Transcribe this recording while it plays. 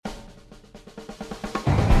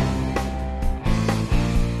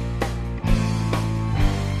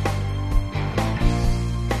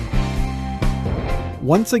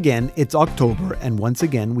Once again, it's October, and once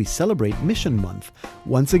again, we celebrate Mission Month.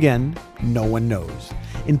 Once again, no one knows.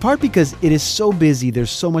 In part because it is so busy,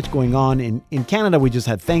 there's so much going on. In Canada, we just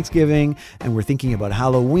had Thanksgiving, and we're thinking about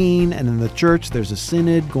Halloween, and in the church, there's a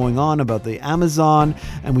synod going on about the Amazon,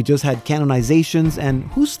 and we just had canonizations, and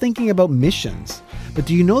who's thinking about missions? But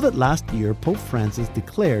do you know that last year, Pope Francis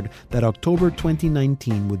declared that October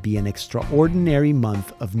 2019 would be an extraordinary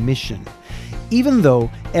month of mission? Even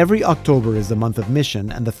though every October is the month of mission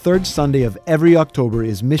and the third Sunday of every October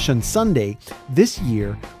is Mission Sunday, this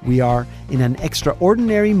year we are in an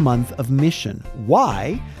extraordinary month of mission.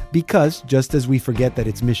 Why? Because just as we forget that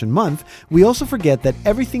it's Mission Month, we also forget that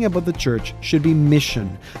everything about the church should be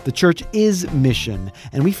mission. The church is mission,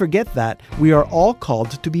 and we forget that we are all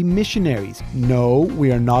called to be missionaries. No,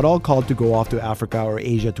 we are not all called to go off to Africa or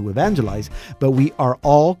Asia to evangelize, but we are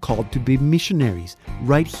all called to be missionaries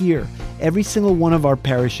right here. Every single one of our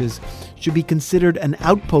parishes should be considered an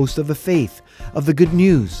outpost of the faith, of the good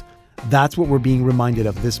news. That's what we're being reminded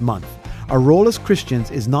of this month. Our role as Christians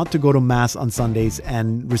is not to go to Mass on Sundays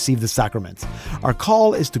and receive the sacraments. Our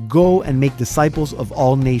call is to go and make disciples of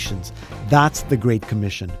all nations. That's the Great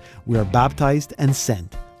Commission. We are baptized and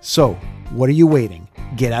sent. So, what are you waiting?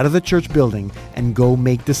 Get out of the church building and go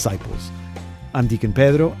make disciples. I'm Deacon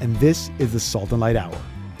Pedro, and this is the Salt and Light Hour.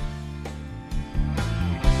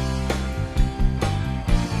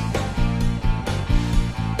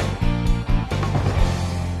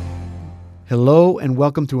 Hello and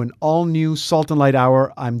welcome to an all-new Salt and Light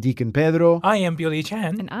Hour. I'm Deacon Pedro. I am Billy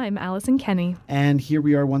Chan. And I'm Allison Kenny. And here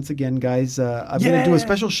we are once again, guys. I'm going to do a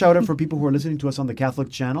special shout-out for people who are listening to us on the Catholic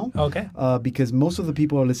channel. Okay. Because most of the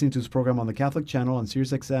people are listening to this program on the Catholic channel on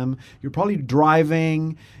SiriusXM. You're probably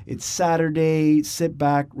driving. It's Saturday. Sit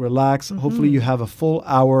back, relax. Mm-hmm. Hopefully you have a full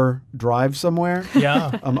hour drive somewhere.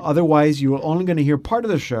 Yeah. Otherwise, you're only going to hear part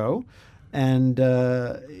of the show. And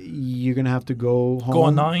you're going to have to go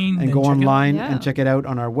home and check it out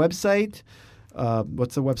on our website.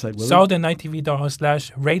 What's the website, Willie?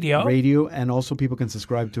 SaltandLightTV.com/radio. Radio, and also people can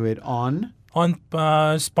subscribe to it on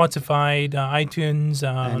Spotify, iTunes,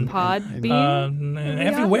 and Podbean,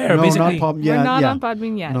 everywhere. No, basically, we're not on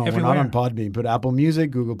Podbean yet. No, everywhere. We're not on Podbean. But Apple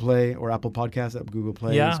Music, Google Play, or Apple Podcasts at Google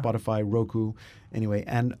Play, Spotify, Roku. Anyway,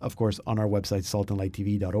 and of course on our website,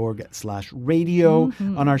 saltandlighttv.org/radio.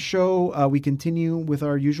 Mm-hmm. On our show, we continue with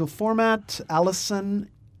our usual format. Allison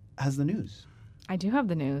has the news. I do have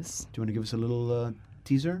the news. Do you want to give us a little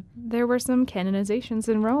teaser? There were some canonizations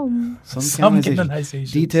in Rome. Some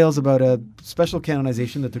canonizations. Details about a special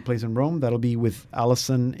canonization that took place in Rome. That'll be with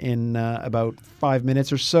Allison in about 5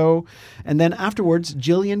 minutes or so. And then afterwards,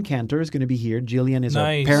 Jillian Cantor is going to be here. Jillian is our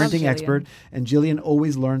parenting expert, and Jillian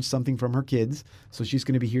always learns something from her kids. So she's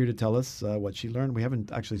going to be here to tell us what she learned. We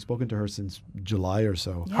haven't actually spoken to her since July or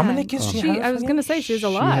so. Yeah. How many kids she has? I was going to say she has a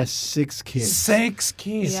lot. She has 6 kids. 6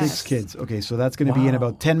 kids. Yes. 6 kids. Okay, so that's going to be in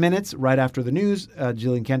about 10 minutes, right after the news.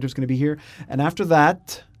 Jillian Cantor is going to be here. And after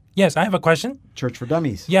that... Yes, I have a question. Church for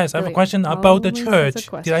Dummies. Yes, I have a question about the church.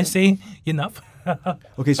 Did I say enough?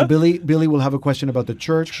 Okay, so Billy will have a question about the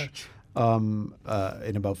church. In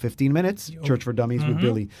about 15 minutes. Church for Dummies with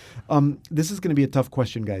Billy. This is going to be a tough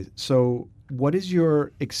question, guys. So what is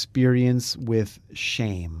your experience with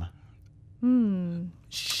shame?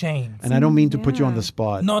 Shame. And I don't mean to put you on the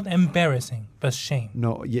spot. Not embarrassing, but shame.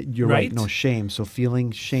 No, you're right. No, shame. So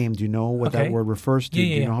feeling shame. Do you know what that word refers to?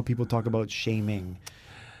 Yeah. Do you know how people talk about shaming?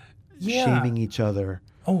 Yeah. Shaming each other.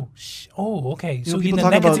 Oh, okay. You so know, in a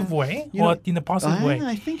negative way or in a positive way?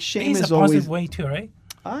 I think shame is is a positive always... way too, right?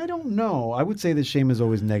 I don't know. I would say that shame is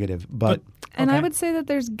always negative, but And I would say that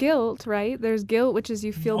there's guilt, right? There's guilt, which is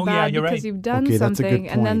you feel bad because you've done that's a good something.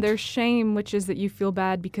 point. And then there's shame, which is that you feel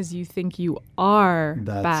bad because you think you are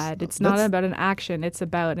bad. It's not about an action. It's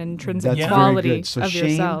about an intrinsic quality of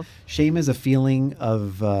yourself. Shame is a feeling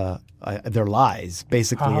of their lies,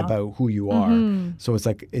 basically, about who you are. Mm-hmm. So it's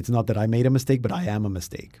like, it's not that I made a mistake, but I am a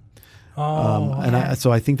mistake. Okay.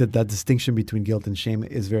 So I think that distinction between guilt and shame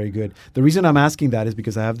is very good. The reason I'm asking that is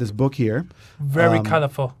because I have this book here. Very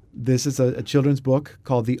colorful. This is a children's book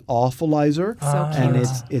called The Awfulizer. And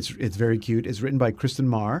it's very cute. It's written by Kristen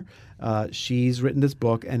Marr. She's written this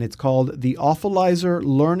book, and it's called The Awfulizer: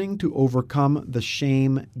 Learning to Overcome the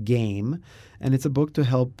Shame Game. And it's a book to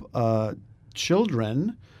help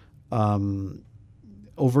children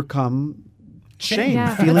overcome shame,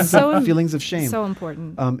 feelings of shame. So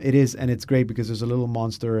important. It is, and it's great because there's a little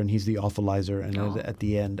monster, and he's the awfulizer. And at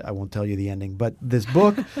the end, I won't tell you the ending. But this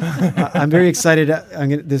book, I'm very excited.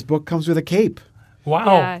 This book comes with a cape. Wow.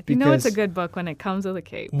 Yeah, you know it's a good book when it comes with a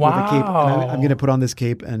cape. Wow. With a cape. And I'm going to put on this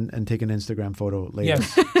cape and take an Instagram photo later.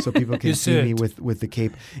 Yes. So people can see me with the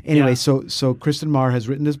cape. Anyway, so Kristen Maher has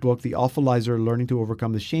written this book, The Awfulizer, Learning to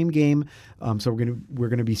Overcome the Shame Game. So we're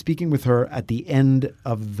gonna be speaking with her at the end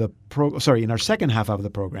of the in our second half of the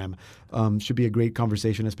program. Should be a great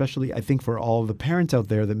conversation, especially I think for all the parents out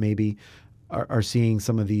there that maybe are seeing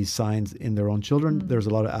some of these signs in their own children. There's a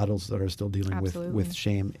lot of adults that are still dealing with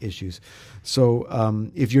shame issues.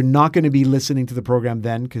 So if you're not going to be listening to the program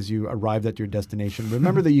then because you arrived at your destination,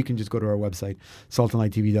 remember that you can just go to our website,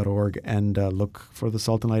 saltandlighttv.org, and look for the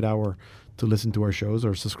Salt and Light Hour to listen to our shows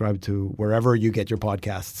or subscribe to wherever you get your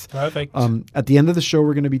podcasts. Perfect. At the end of the show,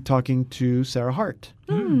 we're going to be talking to Sarah Hart.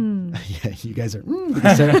 Yeah, you guys are...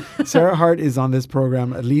 because Sarah Hart is on this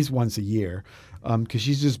program at least once a year. Because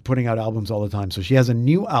she's just putting out albums all the time. So she has a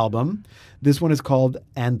new album. This one is called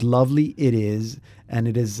And Lovely It Is. And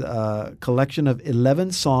it is a collection of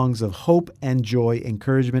 11 songs of hope and joy,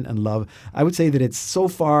 encouragement and love. I would say that it's so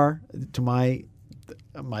far, to my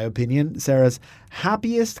opinion, Sarah's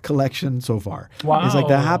happiest collection so far. Wow. It's like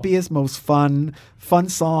the happiest, most fun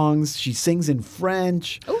songs. She sings in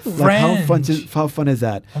French. Ooh. Like how fun is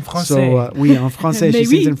that? En français. So, oui, en français. She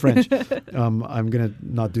sings in French. I'm going to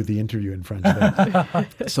not do the interview in French.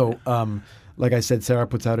 So, like I said, Sarah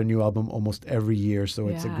puts out a new album almost every year. So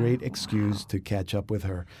it's a great excuse to catch up with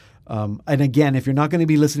her. And again, if you're not going to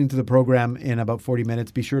be listening to the program in about 40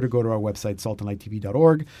 minutes, be sure to go to our website,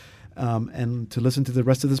 saltandlighttv.org. And to listen to the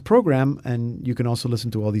rest of this program. And you can also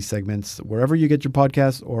listen to all these segments wherever you get your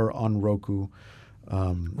podcasts or on Roku.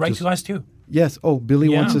 Write to us too. Yes. Oh, Billy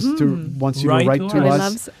wants you to write to us. Billy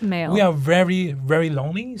loves mail. We are very, very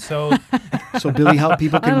lonely. So Billy, how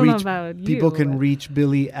people can reach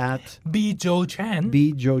Billy at B. Joe Chan.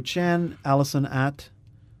 B. Joe Chan. Allison at...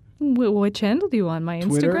 What channel do you want? My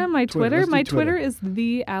Instagram? My Twitter? My Twitter Twitter is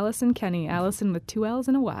the Allison Kenny. Allison with 2 L's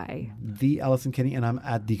and a Y. The Allison Kenny, and I'm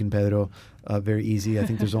at Deacon Pedro. Very easy. I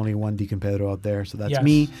think there's only one Deacon Pedro out there, so that's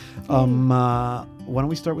me. Why don't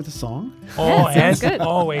we start with a song? Oh, as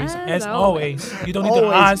always. As always. You don't need to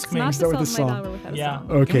ask me. Not start with a song. Yeah.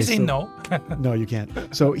 Okay. Can we say no? No, you can't.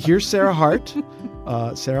 So here's Sarah Hart.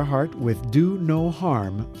 Sarah Hart with Do No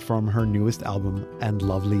Harm from her newest album, And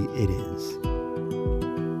Lovely It Is.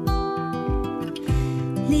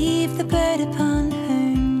 Leave the bird upon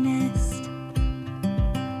her nest.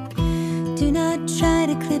 Do not try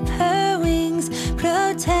to clip her wings.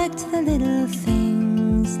 Protect the little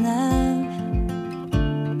things, love.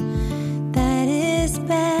 That is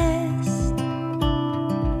best.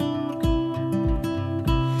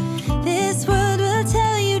 This world will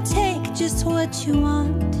tell you take just what you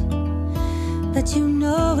want, but you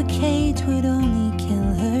know a cage would only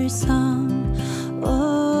kill her song.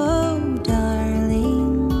 Oh,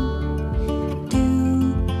 darling, do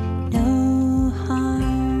no harm.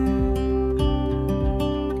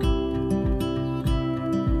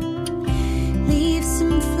 Leave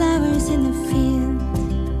some flowers in the field.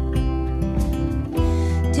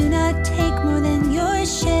 Do not take more than your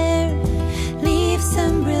share. Leave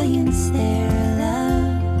some brilliance there,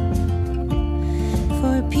 love,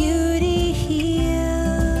 for beauty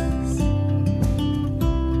heals.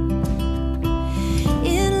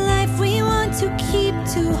 In life we want to keep,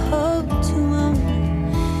 to hope, to own,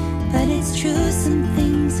 but it's true some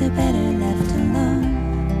things are better left alone.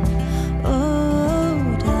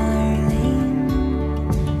 Oh, darling,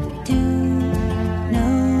 do no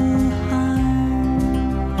harm.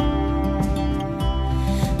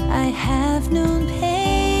 I have known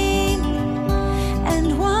pain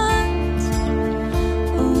and want,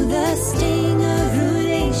 oh, the sting of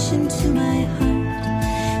ruination to my heart.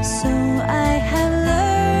 So I have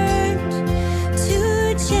learned to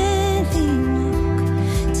gently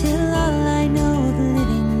walk till all I know of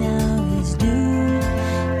living now is do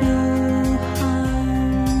no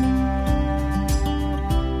harm.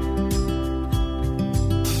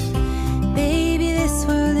 Baby, this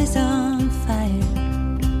world is on fire,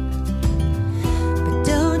 but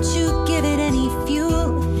don't you give it any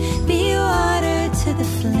fuel. Be water to the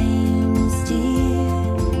flames, dear.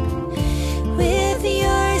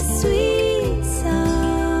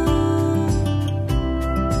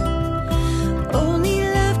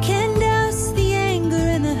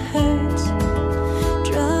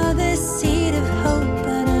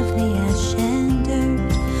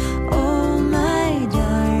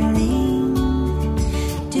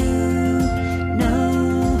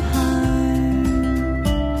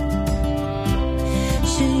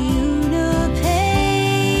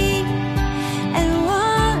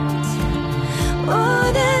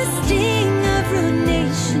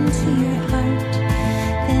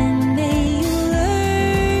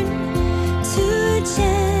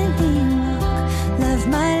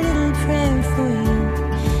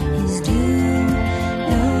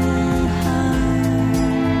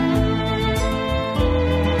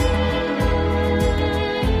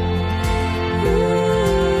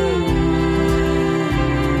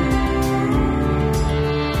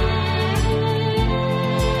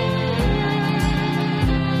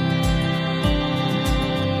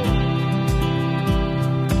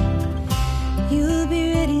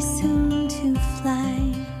 soon to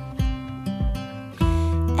fly.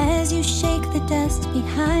 As you shake the dust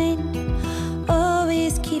behind,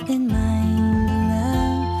 always keep in mind,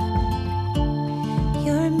 love,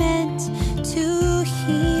 you're meant to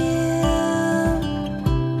heal.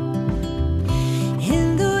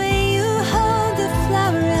 In the way you hold the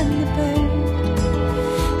flower and the bird,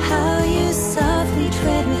 how you softly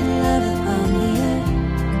tread with love upon the earth.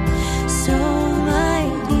 So my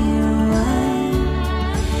dear one,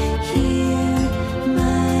 hear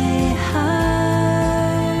my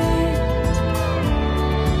heart.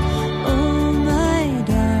 Oh my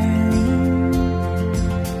darling,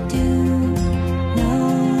 do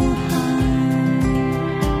no harm.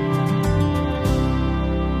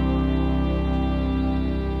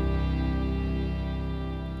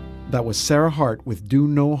 That was Sarah Hart with Do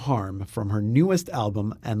No Harm from her newest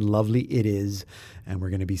album, And Lovely It Is. And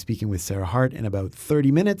we're going to be speaking with Sarah Hart in about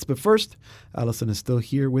 30 minutes. But first, Alison is still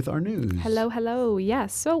here with our news. Hello, hello.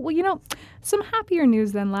 Yes. So, well, some happier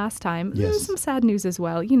news than last time. Yes. Some sad news as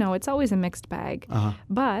well. It's always a mixed bag.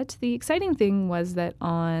 But the exciting thing was that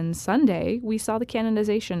on Sunday, we saw the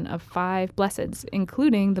canonization of 5 blesseds,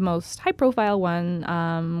 including the most high-profile one,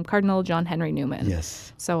 Cardinal John Henry Newman.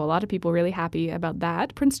 Yes. So a lot of people really happy about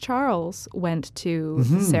that. Prince Charles went to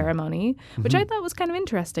the ceremony, which I thought was kind of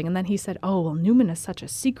interesting. And then he said, oh, well, Newman is such a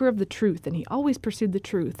seeker of the truth, and he always pursued the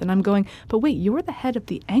truth. And I'm going, but wait, you're the head of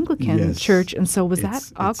the Anglican Church, and so was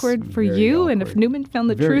that awkward for you? Awkward. And if Newman found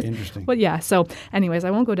the very truth? Interesting. Well, yeah. So anyways,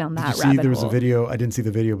 I won't go down that rabbit hole. There was a video. I didn't see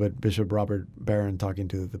the video, but Bishop Robert Barron talking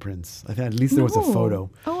to the prince. I think at least there was a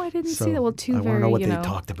photo. Oh, I didn't see that. Well, I want to know what they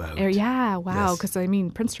talked about. Yeah, wow. Because,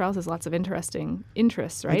 Prince Charles has lots of interesting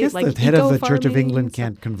interests, right? I guess the head of the Church of England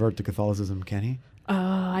can't convert to Catholicism, can he?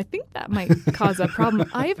 I think that might cause a problem.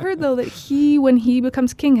 I've heard, though, that when he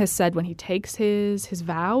becomes king, has said when he takes his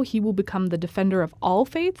vow, he will become the defender of all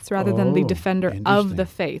faiths rather than the defender of the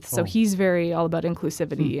faith. So he's very all about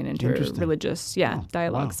inclusivity and interreligious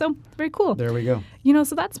dialogue. Wow. So very cool. There we go.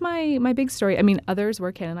 So that's my big story. Others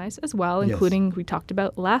were canonized as well, including we talked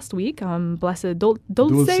about last week, Blessed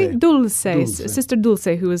Dulce, Sister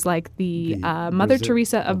Dulce, who is like the Mother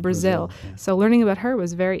Teresa of Brazil. Yeah. So learning about her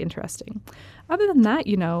was very interesting. Other than that,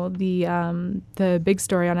 the big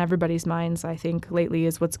story on everybody's minds, I think, lately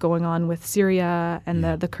is what's going on with Syria and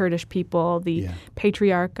the Kurdish people. The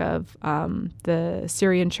patriarch of the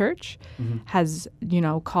Syrian church has,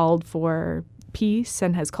 called for peace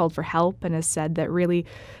and has called for help and has said that really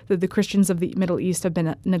the Christians of the Middle East have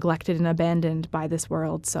been neglected and abandoned by this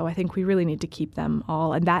world. So I think we really need to keep them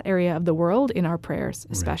all in that area of the world in our prayers,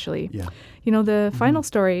 especially. Right. Yeah. The final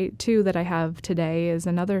story, too, that I have today is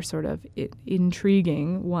another sort of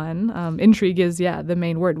intriguing one. Intrigue is, the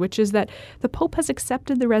main word, which is that the Pope has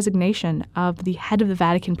accepted the resignation of the head of the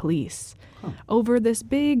Vatican Police over this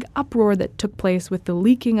big uproar that took place with the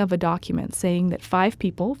leaking of a document saying that 5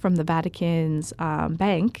 people from the Vatican's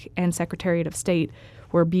bank and Secretariat of State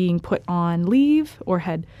were being put on leave or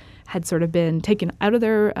had sort of been taken out of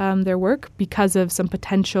their work because of some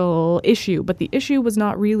potential issue. But the issue was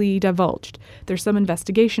not really divulged. There's some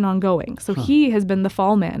investigation ongoing. So he has been the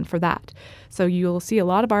fall man for that. So you'll see a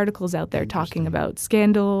lot of articles out there talking about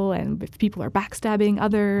scandal and if people are backstabbing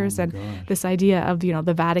others this idea of,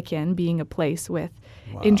 the Vatican being a place with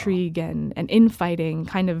intrigue and infighting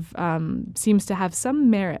kind of seems to have some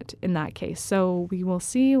merit in that case. So we will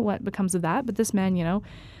see what becomes of that. But this man,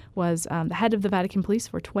 was the head of the Vatican Police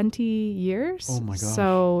for 20 years. Oh, my gosh.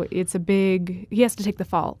 So it's he has to take the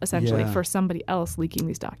fall, essentially, for somebody else leaking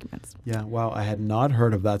these documents. Yeah, wow, I had not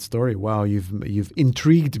heard of that story. Wow, you've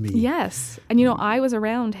intrigued me. Yes. And, I was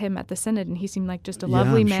around him at the Synod, and he seemed like just a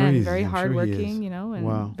lovely man, very hardworking,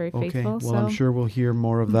 and very faithful. Well, I'm sure we'll hear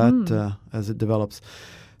more of that as it develops.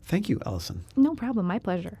 Thank you, Alison. No problem. My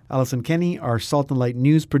pleasure. Alison Kenny, our Salt and Light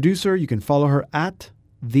news producer. You can follow her at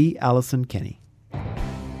the Alison Kenny.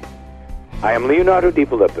 I am Leonardo Di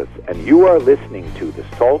Philippis, and you are listening to the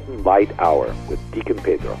Salt and Light Hour with Deacon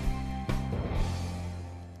Pedro.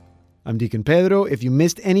 I'm Deacon Pedro. If you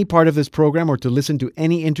missed any part of this program or to listen to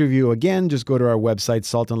any interview again, just go to our website,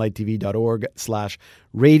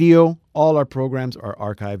 saltandlighttv.org/radio. All our programs are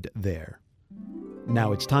archived there.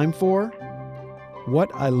 Now it's time for What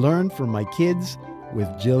I Learned from My Kids with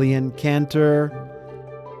Jillian Cantor.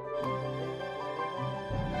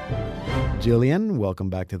 Jillian, welcome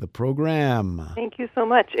back to the program. Thank you so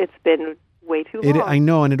much. It's been way too long. I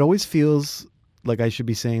know, and it always feels like I should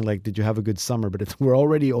be saying, did you have a good summer? But we're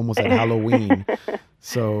already almost at Halloween.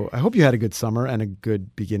 So I hope you had a good summer and a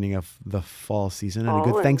good beginning of the fall season and a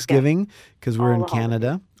good Thanksgiving because we're in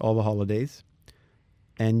Canada, all the holidays.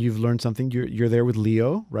 and you've learned something. You're there with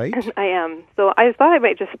Leo, right? I am. So I thought I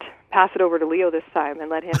might just pass it over to Leo this time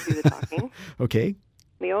and let him do the talking. Okay.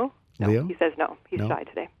 Leo? No, Leo? he says no. He's No? shy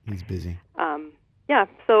today. He's busy. Yeah,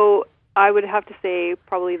 so I would have to say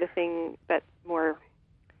probably the thing that more,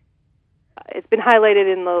 it's been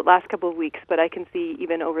highlighted in the last couple of weeks, but I can see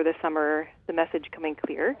even over the summer the message coming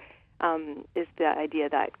clear, is the idea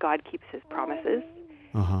that God keeps his promises.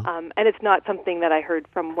 And it's not something that I heard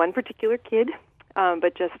from one particular kid,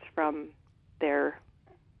 but just from their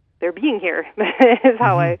being here is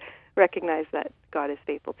how I recognize that God is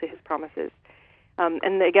faithful to his promises.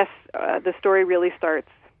 And I guess the story really starts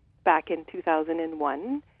back in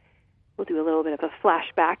 2001. We'll do a little bit of a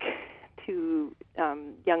flashback to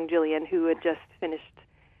young Jillian, who had just finished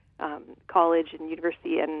college and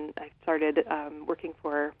university, and I started working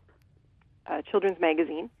for a children's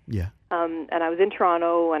magazine. Yeah. And I was in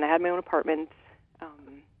Toronto, and I had my own apartment.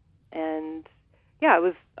 And yeah,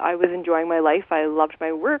 I was enjoying my life. I loved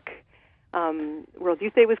my work. World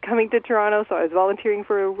Youth Day was coming to Toronto, so I was volunteering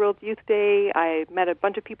for a World Youth Day. I met a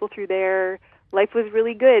bunch of people through there. Life was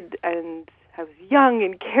really good, and I was young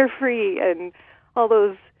and carefree and all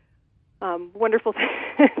those wonderful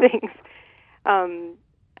things.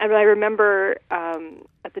 And I remember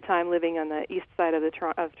at the time living on the east side of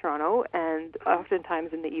Toronto, and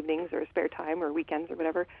oftentimes in the evenings or spare time or weekends or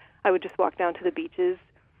whatever, I would just walk down to the beaches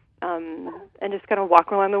and just kind of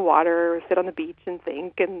walk along the water or sit on the beach and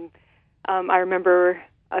think. And I remember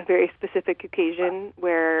a very specific occasion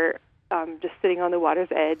where just sitting on the water's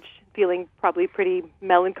edge, feeling probably pretty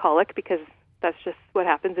melancholic, because that's just what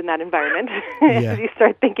happens in that environment. Yeah. As you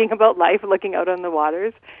start thinking about life, looking out on the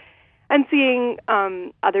waters, and seeing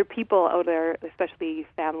other people out there, especially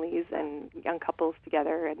families and young couples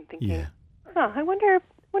together, and thinking, I wonder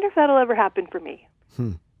if that'll ever happen for me.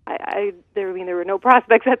 There were no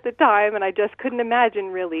prospects at the time, and I just couldn't imagine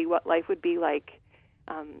really what life would be like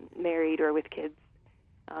married or with kids.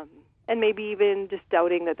 And maybe even just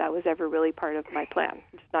doubting that was ever really part of my plan.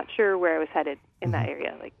 Just not sure where I was headed in that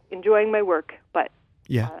area. Like enjoying my work, but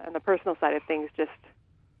on the personal side of things, just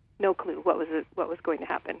no clue what was going to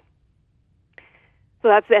happen. So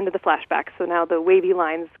that's the end of the flashback. So now the wavy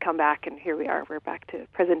lines come back, and here we are. We're back to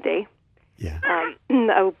present day. Yeah.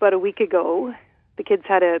 About a week ago, the kids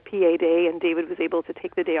had a PA day, and David was able to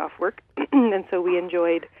take the day off work, and so we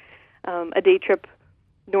enjoyed a day trip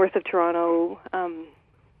north of Toronto,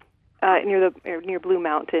 near Blue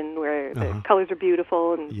Mountain, where the colors are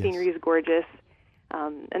beautiful and the scenery is gorgeous.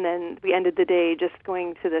 And then we ended the day just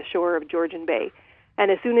going to the shore of Georgian Bay. And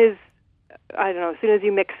as soon as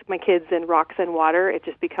you mix my kids and rocks and water, it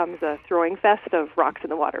just becomes a throwing fest of rocks in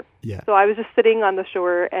the water. Yeah. So I was just sitting on the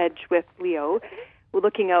shore edge with Leo,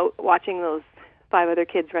 looking out, watching those 5 other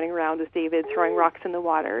kids running around with David, throwing rocks in the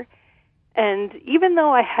water. And even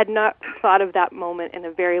though I had not thought of that moment in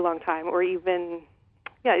a very long time, or even,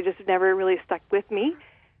 it just never really stuck with me,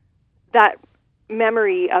 that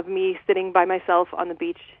memory of me sitting by myself on the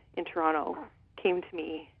beach in Toronto came to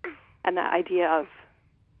me, and that idea of,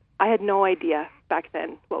 I had no idea back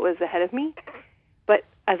then what was ahead of me, but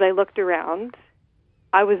as I looked around,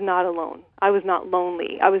 I was not alone. I was not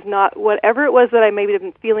lonely. I was not, whatever it was that I maybe have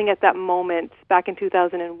been feeling at that moment back in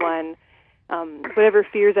 2001, whatever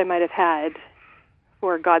fears I might have had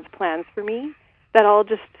for God's plans for me, that all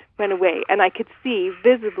just went away. And I could see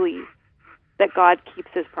visibly that God keeps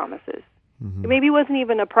his promises. It maybe wasn't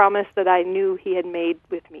even a promise that I knew he had made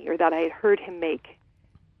with me or that I had heard him make.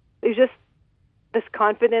 It was just this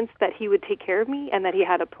confidence that he would take care of me and that he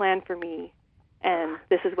had a plan for me, and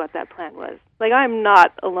this is what that plan was. Like, I'm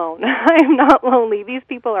not alone. I'm not lonely. These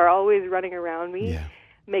people are always running around me,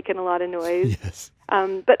 making a lot of noise. Yes.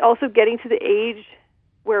 But also getting to the age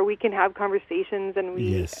where we can have conversations and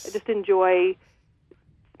we just enjoy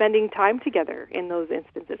spending time together in those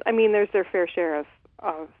instances. I mean, there's their fair share of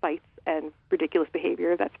fights and ridiculous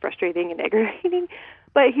behavior that's frustrating and aggravating.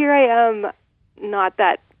 But here I am, not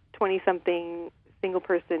that 20-something single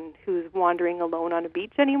person who's wandering alone on a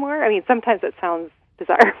beach anymore. I mean, sometimes it sounds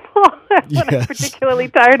desirable when I'm particularly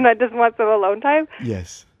tired and I just want some alone time.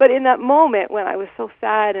 Yes. But in that moment when I was so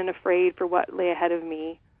sad and afraid for what lay ahead of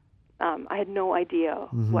me, I had no idea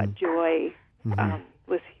what joy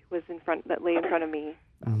was in front, that lay in front of me.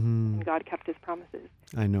 And God kept his promises.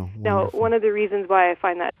 I know. Now, Wonderful. one of the reasons why I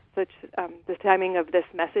find that such the timing of this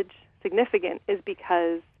message significant is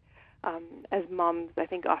because, as moms, I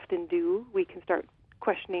think often do, we can start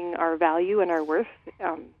questioning our value and our worth.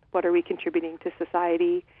 What are we contributing to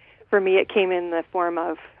society? For me, it came in the form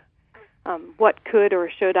of what could or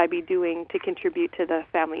should I be doing to contribute to the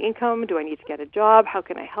family income? Do I need to get a job? How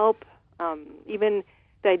can I help? Even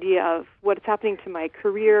the idea of what's happening to my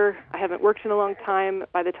career. I haven't worked in a long time.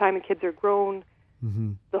 By the time the kids are grown,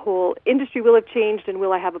 the whole industry will have changed, and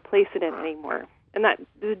will I have a place in it anymore? And that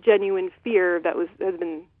is a genuine fear that has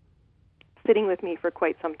been sitting with me for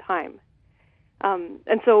quite some time.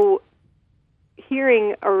 And so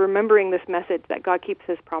hearing or remembering this message that God keeps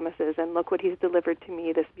his promises and look what he's delivered to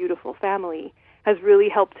me, this beautiful family, has really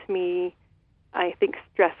helped me, I think,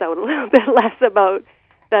 stress out a little bit less about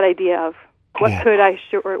that idea of what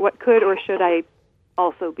could or should I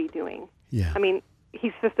also be doing. Yeah. I mean,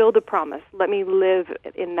 he's fulfilled a promise. Let me live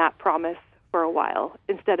in that promise for a while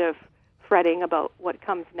instead of fretting about what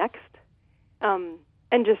comes next,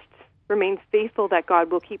 and just remain faithful that God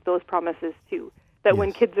will keep those promises too. That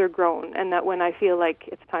when kids are grown and that when I feel like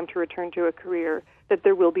it's time to return to a career, that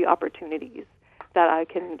there will be opportunities, that I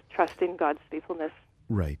can trust in God's faithfulness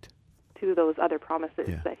Right. to those other promises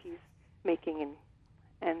that he's making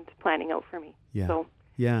and planning out for me. Yeah. So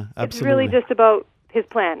yeah, absolutely. it's really just about his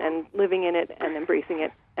plan and living in it and embracing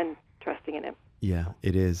it and trusting in it. Yeah,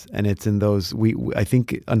 it is. And it's in those, I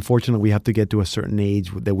think, unfortunately, we have to get to a certain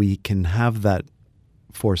age that we can have that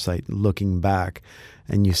foresight looking back,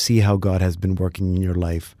 and you see how God has been working in your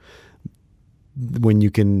life when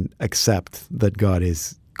you can accept that God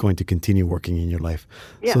is going to continue working in your life.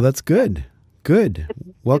 Yeah. So that's good. Good.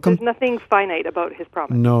 Welcome. There's nothing finite about his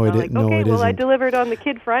promise. No, it isn't. Okay, well, isn't. I delivered on the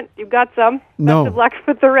kid front. You've got some. No. Best of luck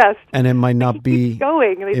with the rest. And it might not be... Keep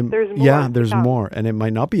going. There's more. Yeah, there's more. And it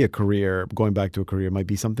might not be a career, going back to a career. It might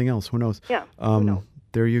be something else. Who knows? Yeah. Who knows?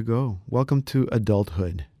 There you go. Welcome to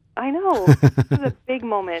adulthood. I know. This is a big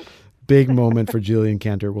moment. Big moment for Jillian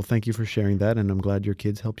Cantor. Well, thank you for sharing that, and I'm glad your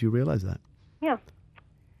kids helped you realize that. Yeah.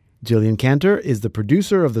 Jillian Cantor is the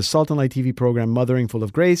producer of the Salt and Light TV program Mothering Full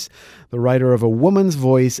of Grace, the writer of A Woman's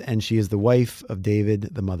Voice, and she is the wife of David,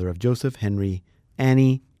 the mother of Joseph, Henry,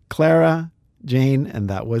 Annie, Clara, Jane, and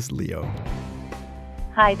that was Leo.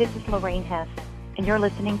 Hi, this is Lorraine Hess, and you're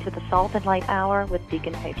listening to the Salt and Light Hour with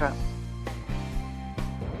Deacon Pedro.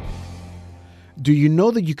 Do you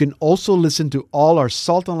know that you can also listen to all our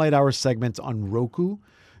Salt and Light Hour segments on Roku?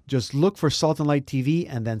 Just look for Salt and Light TV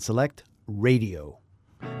and then select Radio.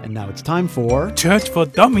 And now it's time for... Church for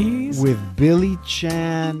Dummies. With Billy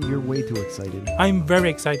Chan. You're way too excited. I'm very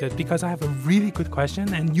excited because I have a really good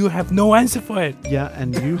question and you have no answer for it. Yeah,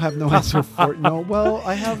 and you have no answer for it. No, well,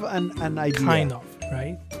 I have an idea. Kind of,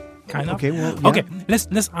 right? Kind of? Okay, well, yeah. Okay,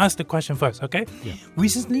 let's ask the question first, okay? Yeah.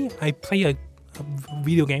 Recently, I play a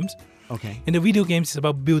video games. Okay. And the video games is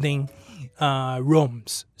about building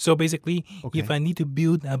rooms. So basically, if I need to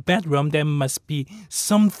build a bedroom, there must be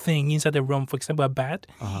something inside the room. For example, a bed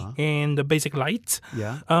and the basic lights.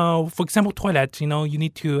 Yeah. For example, toilet. You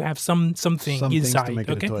need to have something inside. To make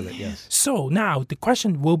it a toilet. Yes. So now the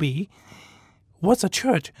question will be, what's a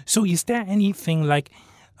church? So is there anything like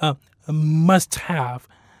a must-have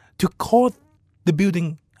to call the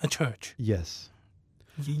building a church? Yes.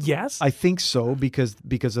 Yes? I think so because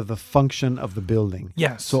of the function of the building.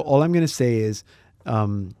 Yes. So all I'm going to say is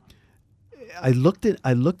I looked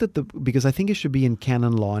at because I think it should be in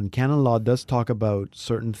canon law, and canon law does talk about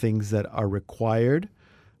certain things that are required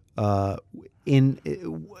that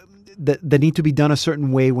need to be done a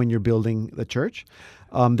certain way when you're building the church.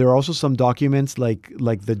 There are also some documents like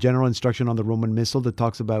the general instruction on the Roman Missal that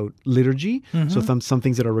talks about liturgy. Mm-hmm. So some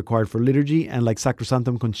things that are required for liturgy, and like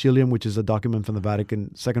Sacrosanctum Concilium, which is a document from the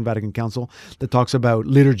Second Vatican Council that talks about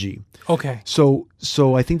liturgy. Okay. So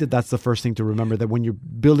I think that's the first thing to remember, that when you're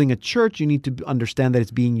building a church, you need to understand that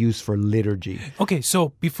it's being used for liturgy. Okay,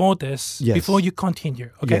 so before you continue,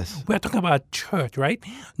 okay, we're talking about church, right?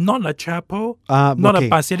 Not a chapel, not a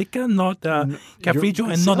basilica, not a cathedral,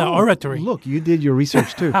 and not an oratory. Look, you did your research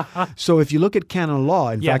too. So if you look at canon law,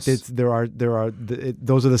 in fact,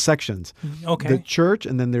 those are the sections. Okay. The church,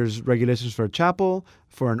 and then there's regulations for a chapel,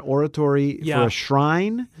 for an oratory, for a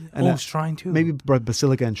shrine, and shrine too. Maybe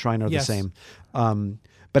basilica and shrine are the same.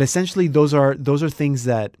 But essentially, those are things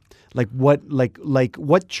that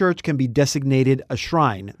what church can be designated a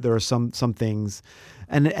shrine. There are some things.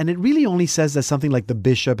 And it really only says that something like the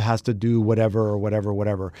bishop has to do whatever or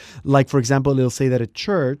whatever. Like, for example, it'll say that a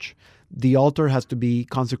church, the altar has to be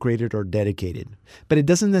consecrated or dedicated. But it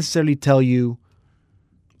doesn't necessarily tell you,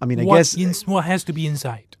 what has to be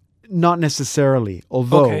inside. Not necessarily,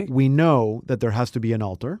 although we know that there has to be an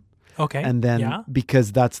altar. Okay. And then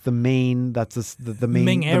because that's the main, the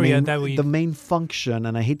main area the main function,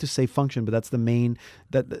 and I hate to say function, but that's the main,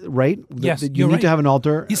 right? Yes, you need to have an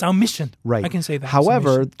altar. It's our mission. Right. I can say that.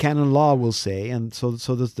 However, canon law will say, and so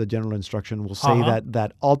does the general instruction will say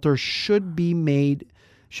that altar should be made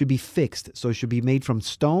should be fixed. So it should be made from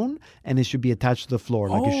stone and it should be attached to the floor.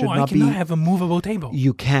 Like it should I not cannot have a movable table.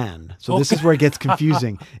 You can. So this is where it gets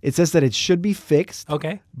confusing. It says that it should be fixed,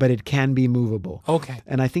 but it can be movable. Okay.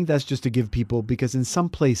 And I think that's just to give people, because in some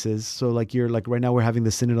places, so like right now we're having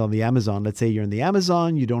the synod on the Amazon. Let's say you're in the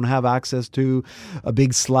Amazon, you don't have access to a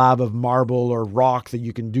big slab of marble or rock that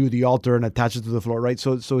you can do the altar and attach it to the floor, right?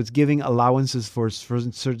 So it's giving allowances for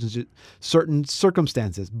certain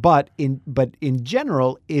circumstances. But in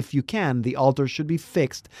general, if you can, the altar should be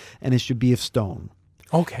fixed and it should be of stone.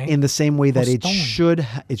 Okay. In the same way that it stone.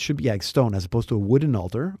 should be like stone as opposed to a wooden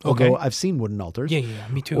altar. Okay. Although I've seen wooden altars. Yeah,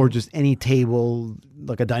 me too. Or just any table,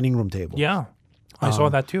 like a dining room table. Yeah, I saw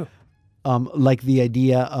that too. Like the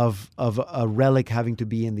idea of a relic having to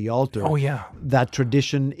be in the altar. Oh, yeah. That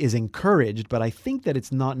tradition is encouraged, but I think that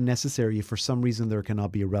it's not necessary if for some reason there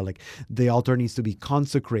cannot be a relic. The altar needs to be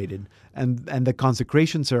consecrated, and the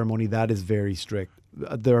consecration ceremony, that is very strict.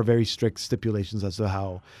 There are very strict stipulations as to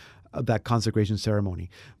how that consecration ceremony.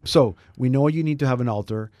 So we know you need to have an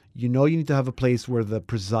altar. You know you need to have a place where the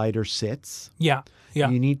presider sits. Yeah. You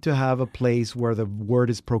need to have a place where the word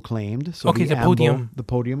is proclaimed. So the podium. The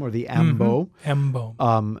podium or the ambo.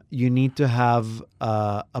 Ambo. You need to have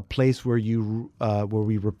a place where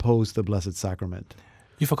we repose the Blessed Sacrament.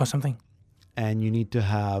 You forgot something. And you need to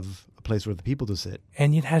have a place for the people to sit.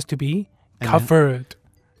 And it has to be covered.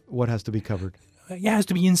 What has to be covered? It has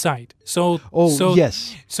to be inside.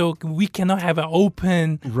 Yes. So we cannot have an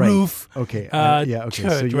open roof. Okay.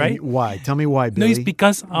 Church, so right? Why? Tell me why, Billy. No, it's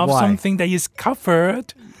because of why? something that is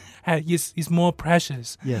covered is more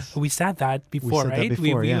precious. Yes. We said that before, right?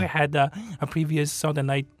 We had a previous Southern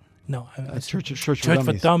Night. No, Church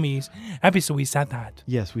for Dummies episode. We said that.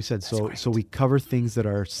 Yes, we said so. So we cover things that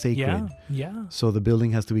are sacred. Yeah. So the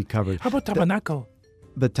building has to be covered. How about tabernacle?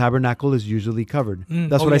 The tabernacle is usually covered.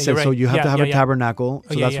 That's what I said. Right. So you have to have a tabernacle.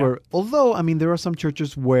 So that's where, although, I mean, there are some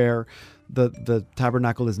churches where the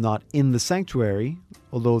tabernacle is not in the sanctuary,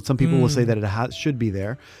 although some people will say that it should be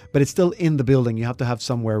there, but it's still in the building. You have to have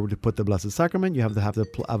somewhere to put the Blessed Sacrament. You have to have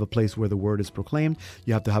a place where the word is proclaimed.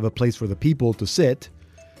 You have to have a place for the people to sit.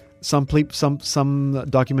 Some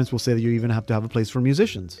documents will say that you even have to have a place for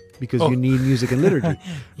musicians because you need music and liturgy,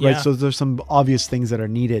 right? So there's some obvious things that are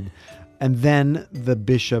needed. And then the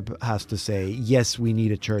bishop has to say, yes, we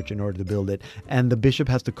need a church in order to build it. And the bishop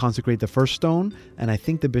has to consecrate the first stone. And I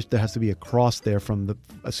think there has to be a cross there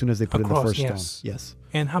as soon as they put in the first stone. Yes.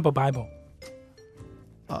 And how about Bible?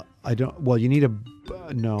 You need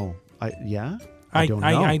no. I don't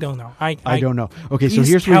know. I don't know. I don't know. Okay, so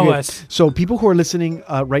here's what so people who are listening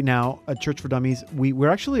right now at Church for Dummies, we're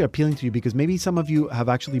actually appealing to you because maybe some of you have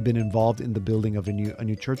actually been involved in the building of a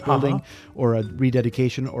new church building or a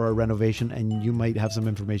rededication or a renovation, and you might have some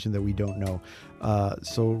information that we don't know.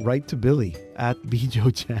 So write to Billy at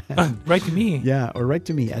BJoChan. Write to me. Yeah, or write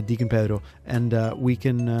to me at Deacon Pedro, and we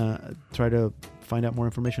can try to find out more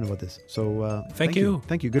information about this. So thank you.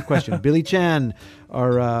 Good question. Billy Chan,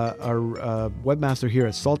 our webmaster here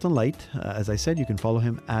at Salt and Light. As I said, you can follow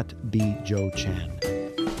him at BJoChan.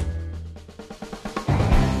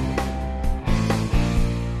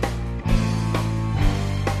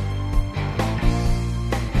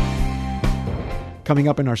 Coming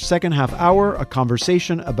up in our second half hour, a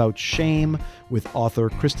conversation about shame with author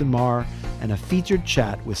Kristen Marr and a featured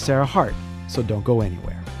chat with Sarah Hart. So don't go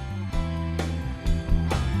anywhere.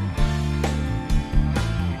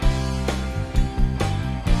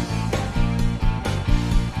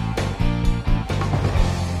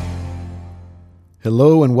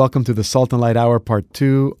 Hello and welcome to the Salt and Light Hour Part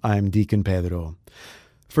 2. I'm Deacon Pedro.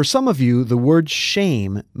 For some of you, the word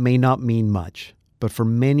shame may not mean much, but for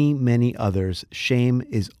many, many others, shame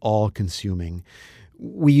is all-consuming.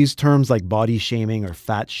 We use terms like body shaming or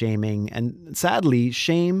fat shaming, and sadly,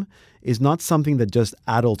 shame is not something that just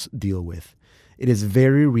adults deal with. It is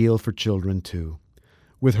very real for children too.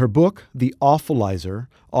 With her book, The Awfulizer,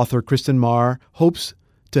 author Kristen Marr hopes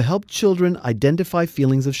to help children identify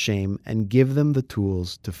feelings of shame and give them the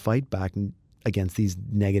tools to fight back against these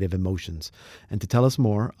negative emotions. And to tell us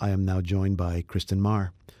more, I am now joined by Kristen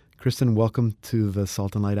Marr. Kristen, welcome to the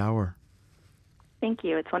Salt and Light Hour. Thank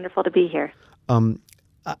you. It's wonderful to be here.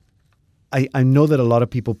 I know that a lot of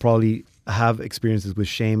people probably have experiences with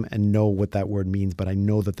shame and know what that word means, but I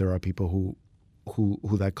know that there are people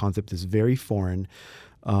who that concept is very foreign.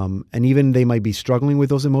 And even they might be struggling with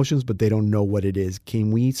those emotions, but they don't know what it is.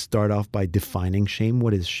 Can we start off by defining shame?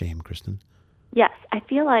 What is shame, Kristen? Yes, I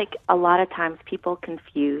feel like a lot of times people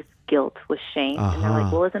confuse guilt with shame. And they're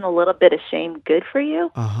like, well, isn't a little bit of shame good for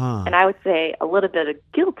you? And I would say a little bit of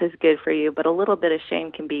guilt is good for you, but a little bit of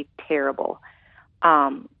shame can be terrible.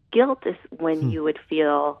 Guilt is when you would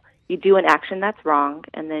feel you do an action that's wrong,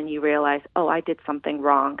 and then you realize, oh, I did something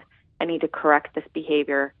wrong. I need to correct this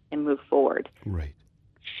behavior and move forward. Right.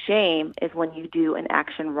 Shame is when you do an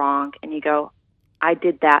action wrong and you go, I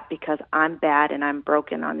did that because I'm bad and I'm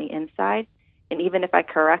broken on the inside. And even if I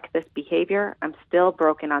correct this behavior, I'm still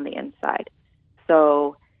broken on the inside.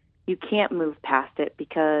 So you can't move past it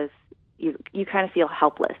because you kind of feel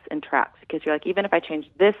helpless and trapped because you're like, even if I change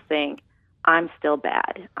this thing, I'm still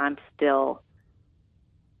bad. I'm still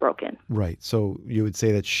broken. Right. So you would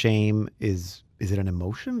say that shame is it an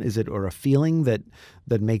emotion? Is it or a feeling that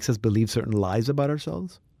makes us believe certain lies about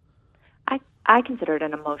ourselves? I consider it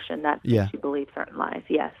an emotion that makes you believe certain lies.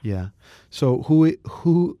 Yes. Yeah. So who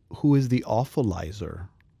is the awfulizer?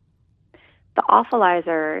 The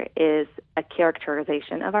awfulizer is a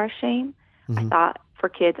characterization of our shame. I thought for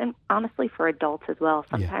kids and honestly for adults as well,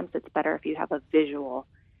 sometimes it's better if you have a visual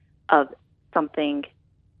of something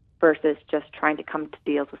versus just trying to come to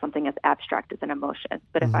deals with something as abstract as an emotion.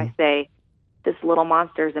 But if I say, this little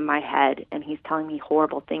monster's in my head and he's telling me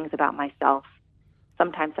horrible things about myself,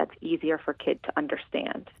 sometimes that's easier for kids to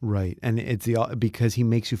understand. Right. And it's because he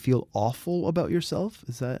makes you feel awful about yourself?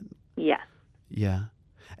 Is that? Yes. Yeah.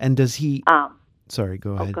 And does he... sorry,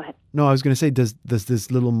 go ahead. Go ahead. No, I was going to say, does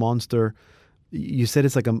this little monster... You said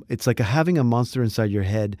it's like having a monster inside your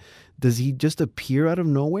head. Does he just appear out of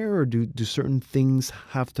nowhere, or do certain things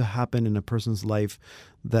have to happen in a person's life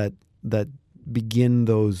that begin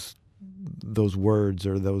those words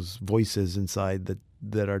or those voices inside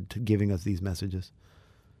that are giving us these messages?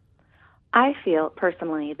 I feel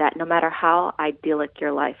personally that no matter how idyllic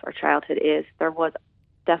your life or childhood is, there was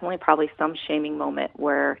definitely probably some shaming moment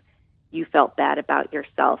where you felt bad about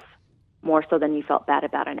yourself more so than you felt bad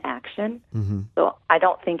about an action. So I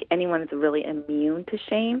don't think anyone's really immune to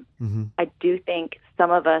shame. I do think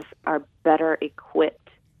some of us are better equipped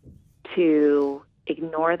to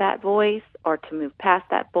ignore that voice or to move past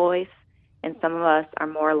that voice, and some of us are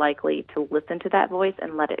more likely to listen to that voice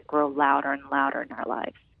and let it grow louder and louder in our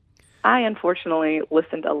lives. I unfortunately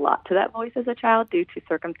listened a lot to that voice as a child due to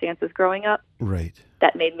circumstances growing up. Right.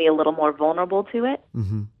 That made me a little more vulnerable to it.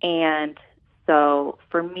 And so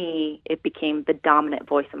for me, it became the dominant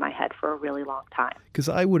voice in my head for a really long time. Because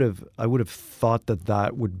I would have thought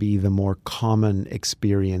that would be the more common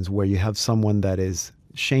experience, where you have someone that is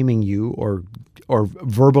shaming you or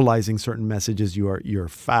verbalizing certain messages. You're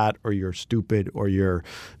fat, or you're stupid, or you're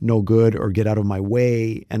no good, or get out of my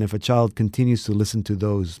way. And if a child continues to listen to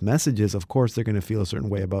those messages, of course they're going to feel a certain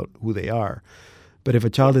way about who they are. But if a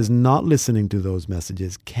child is not listening to those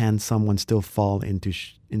messages, can someone still fall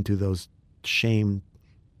into those shame,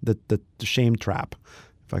 the shame trap,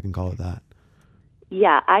 if I can call it that?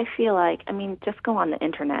 Yeah, I feel like, just go on the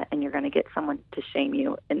internet and you're going to get someone to shame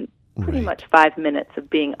you in pretty much 5 minutes of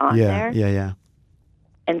being on there. Yeah.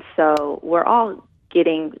 And so we're all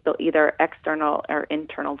getting either external or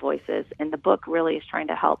internal voices, and the book really is trying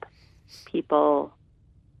to help people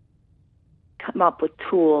come up with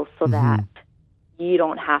tools so that you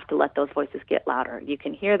don't have to let those voices get louder. You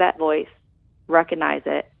can hear that voice, recognize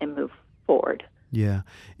it, and move forward. Yeah.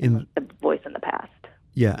 In the voice in the past.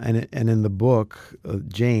 Yeah, and in the book,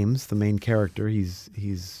 James, the main character,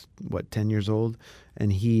 he's what, 10 years old,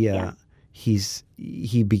 and he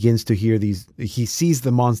begins to hear these. He sees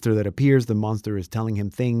the monster that appears. The monster is telling him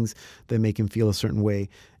things that make him feel a certain way,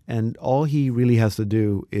 and all he really has to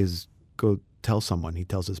do is go tell someone. He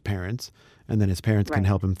tells his parents, and then his parents can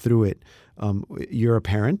help him through it. You're a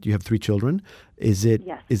parent. You have 3 children. Is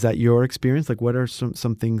that your experience? Like, what are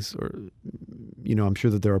some things, or, I'm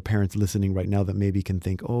sure that there are parents listening right now that maybe can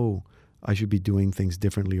think, oh, I should be doing things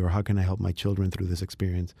differently, or how can I help my children through this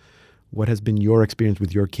experience? What has been your experience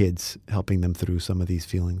with your kids helping them through some of these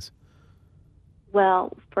feelings?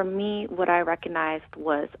 Well, for me, what I recognized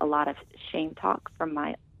was a lot of shame talk from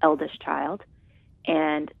my eldest child,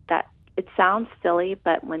 and that it sounds silly,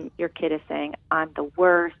 but when your kid is saying, I'm the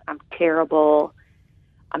worst, I'm terrible,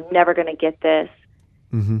 I'm never going to get this,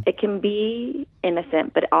 it can be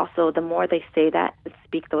innocent, but also the more they say that,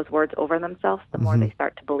 speak those words over themselves, the more they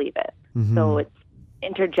start to believe it. So it's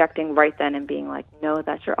interjecting right then and being like, no,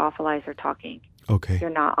 that's your awfulizer talking. Okay. You're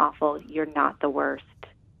not awful. You're not the worst.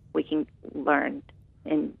 We can learn,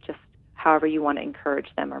 and just however you want to encourage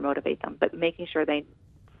them or motivate them, but making sure they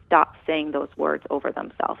stop saying those words over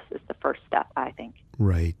themselves is the first step, I think.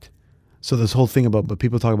 Right. So this whole thing but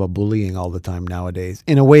people talk about bullying all the time nowadays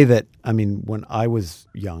in a way that, when I was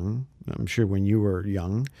young, I'm sure when you were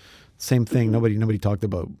young, same thing. Nobody talked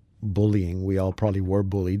about bullying. We all probably were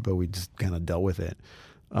bullied, but we just kind of dealt with it.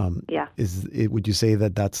 Would you say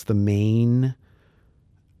that that's the main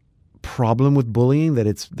problem with bullying, that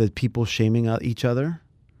it's the people shaming each other?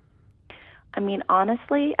 I mean,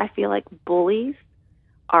 honestly, I feel like bullies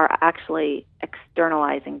are actually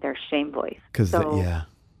externalizing their shame voice.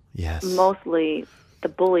 Yes. Mostly the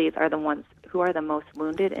bullies are the ones who are the most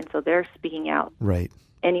wounded, and so they're speaking out Right.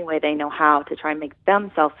 any way they know how to try and make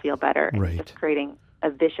themselves feel better, and Right. just creating a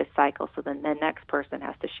vicious cycle. So then the next person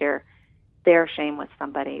has to share their shame with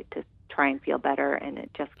somebody to try and feel better, and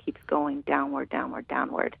it just keeps going downward.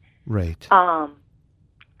 Right.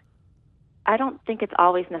 I don't think it's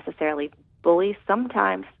always necessarily bullies.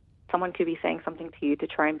 Sometimes someone could be saying something to you to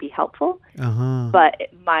try and be helpful, but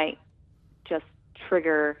it might just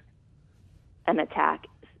trigger an attack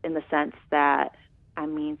in the sense that, I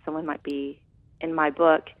mean, someone might be, in my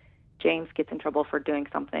book, James gets in trouble for doing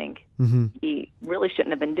something he really shouldn't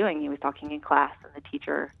have been doing. He was talking in class, and the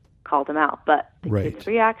teacher called him out. But the kid's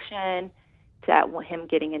reaction to him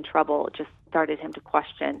getting in trouble just started him to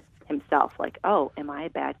question himself, like, oh, am I a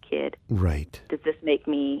bad kid? Right. Does this make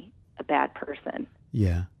me a bad person?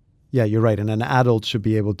 Yeah. Yeah, you're right. And an adult should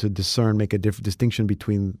be able to discern, make a distinction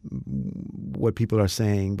between what people are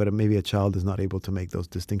saying, but maybe a child is not able to make those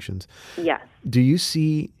distinctions. Yes. Do you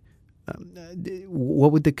see,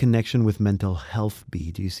 what would the connection with mental health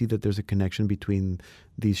be? Do you see that there's a connection between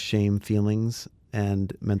these shame feelings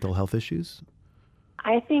and mental health issues?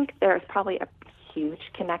 I think there's probably a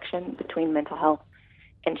huge connection between mental health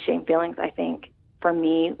and shame feelings. I think for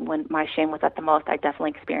me, when my shame was at the most, I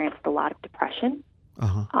definitely experienced a lot of depression.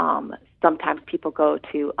 Sometimes people go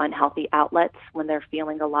to unhealthy outlets when they're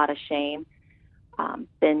feeling a lot of shame,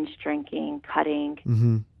 binge drinking,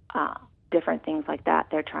 cutting, different things like that.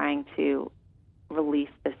 They're trying to release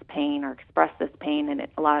this pain or express this pain, and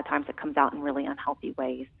a lot of times it comes out in really unhealthy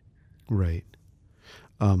ways. Right.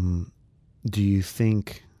 Do you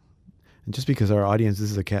think, and just because our audience, this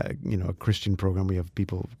is a Christian program, we have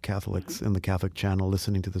people, Catholics in the Catholic channel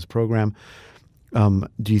listening to this program,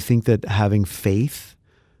 do you think that having faith,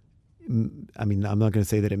 I mean, I'm not going to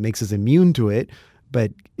say that it makes us immune to it,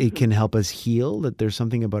 but it can help us heal, that there's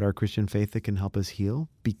something about our Christian faith that can help us heal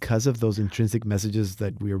because of those intrinsic messages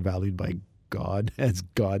that we are valued by God as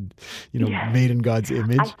God, made in God's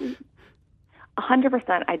image?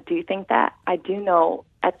 100%. I do think that. I do know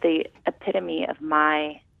at the epitome of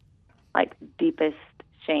my deepest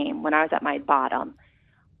shame, when I was at my bottom,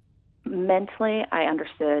 mentally I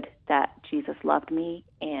understood that Jesus loved me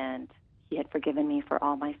and he had forgiven me for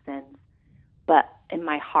all my sins. But in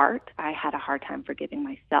my heart, I had a hard time forgiving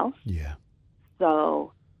myself. Yeah.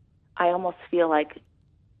 So I almost feel like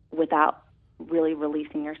without really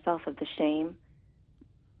releasing yourself of the shame,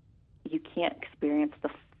 you can't experience the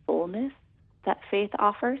fullness that faith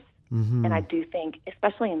offers. And I do think,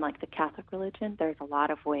 especially in the Catholic religion, there's a lot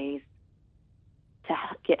of ways to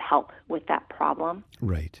get help with that problem.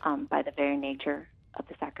 Right. By the very nature of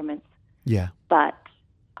the sacraments. Yeah. But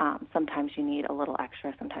sometimes you need a little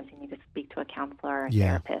extra. Sometimes you need to speak to a counselor or a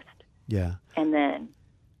therapist. Yeah. And then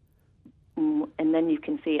you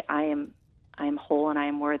can see I am whole and I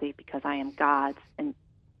am worthy because I am God's, and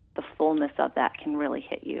the fullness of that can really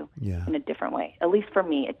hit you in a different way. At least for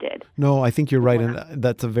me, it did. No, I think you're right, and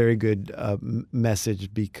that's a very good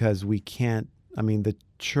message, because we can't. I mean, the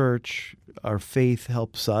church, our faith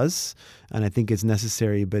helps us, and I think it's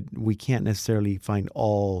necessary, but we can't necessarily find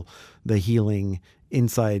all the healing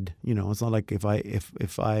inside. It's not like if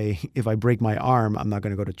I break my arm, I'm not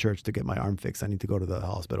going to go to church to get my arm fixed. I need to go to the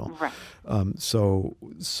hospital. Right. So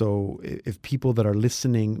if people that are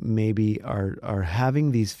listening maybe are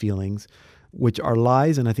having these feelings, which are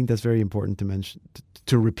lies, and I think that's very important to mention,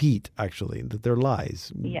 to repeat, actually, that they're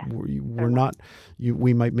lies. Yeah. We're not.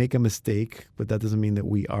 We might make a mistake, but that doesn't mean that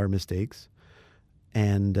we are mistakes.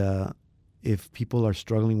 And if people are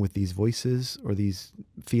struggling with these voices or these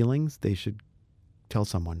feelings, they should tell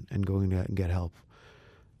someone and go and get help.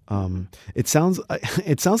 It sounds like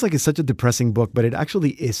it's such a depressing book, but it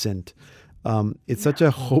actually isn't. It's such a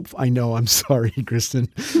hope. I know. I'm sorry, Kristen,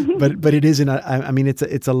 but it isn't. I mean,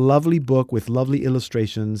 it's a lovely book with lovely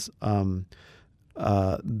illustrations.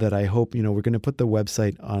 That I hope we're going to put the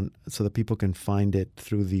website on so that people can find it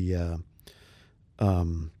through the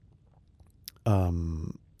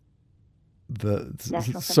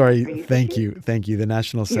Thank you. The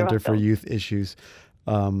National Center for Youth Issues.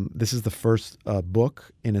 This is the first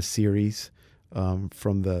book in a series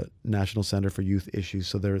from the National Center for Youth Issues.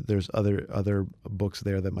 So there's other books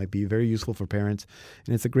there that might be very useful for parents,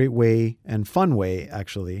 and it's a great way and fun way,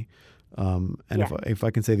 actually. If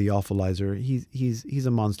I can say the Awfulizer, he's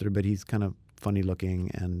a monster, but he's kind of funny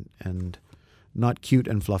looking and not cute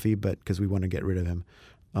and fluffy, but because we want to get rid of him.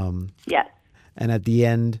 Yes. And at the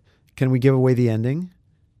end, can we give away the ending?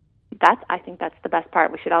 I think that's the best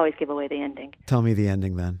part. We should always give away the ending. Tell me the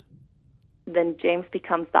ending then. Then James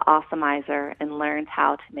becomes the awesomizer and learns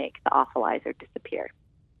how to make the awfulizer disappear.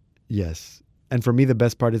 Yes. And for me, the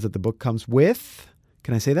best part is that the book comes with,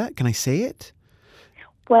 can I say that? Can I say it?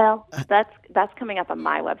 Well, that's coming up on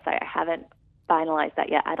my website. I haven't finalized that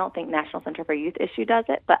yet. I don't think National Center for Youth Issue does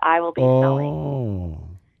it, but I will be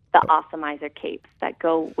selling the awesomizer capes that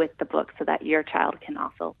go with the book so that your child can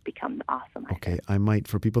also become the awesomizer. Okay, I might,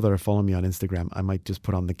 for people that are following me on Instagram, I might just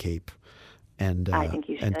put on the cape and I think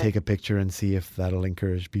you should. And take a picture and see if that'll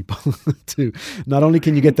encourage people to. Not only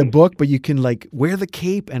can you get the book, but you can like wear the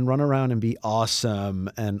cape and run around and be awesome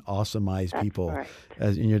and awesomize people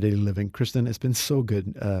as in your daily living. Kristen, it's been so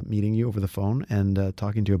good meeting you over the phone and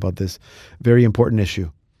talking to you about this very important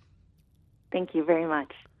issue. Thank you very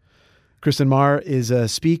much. Kristen Maher is a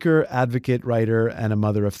speaker, advocate, writer, and a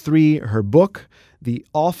mother of 3. Her book, The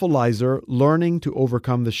Awfulizer, Learning to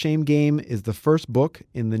Overcome the Shame Game, is the first book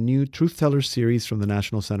in the new Truth Tellers series from the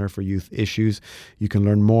National Center for Youth Issues. You can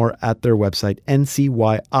learn more at their website,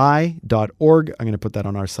 ncyi.org. I'm going to put that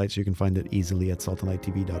on our site so you can find it easily at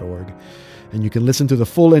saltandlighttv.org. And you can listen to the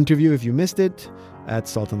full interview if you missed it at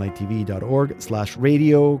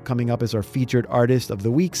saltandlighttv.org/radio. Coming up is our featured artist of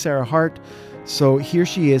the week, Sarah Hart. So here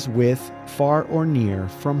she is with Far or Near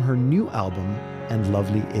from her new album, And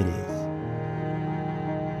Lovely It Is.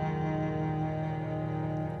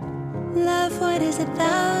 Love, what is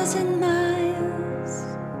 1,000 miles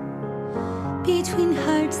between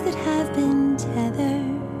hearts that have been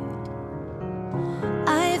tethered?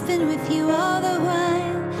 I've been with you all the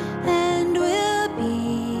while and will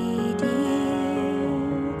be,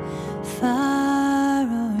 dear, far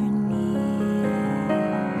or near.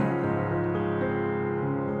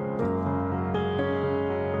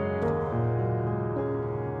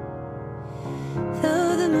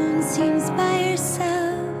 Though the moon seems by herself,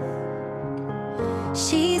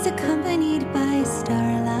 she's accompanied by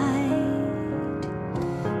starlight,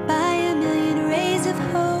 by a million rays of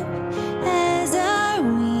hope, as are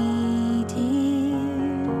we,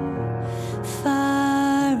 dear,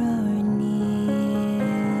 far or near.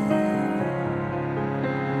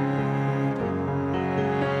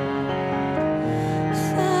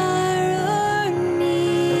 Far or near.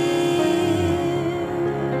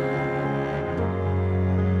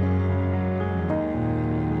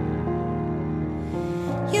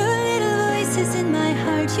 Your little voice is in my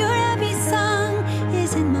heart, your happy song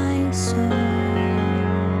is in my soul.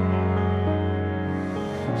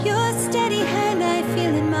 Your steady hand I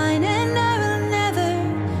feel in mine, and I will never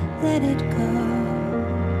let it go.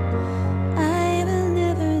 I will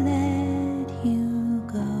never let you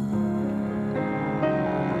go.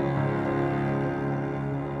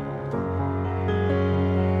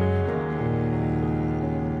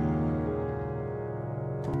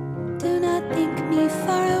 Do not think me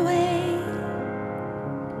far away.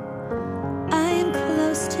 I am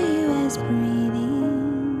close to you as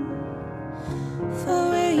breathing. For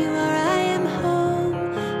where you are, I am home,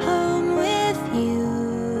 home with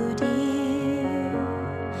you, dear.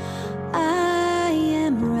 I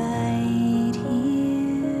am right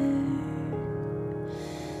here,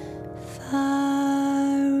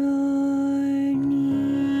 far or near.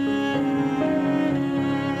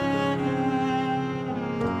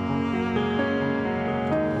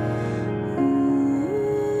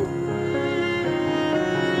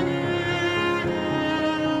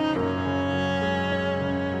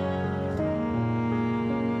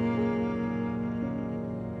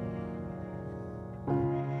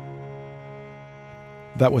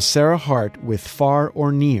 That was Sarah Hart with Far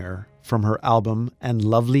or Near from her album And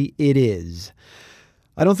Lovely It Is.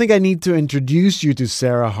 I don't think I need to introduce you to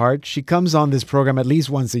Sarah Hart. She comes on this program at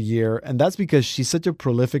least once a year, and that's because she's such a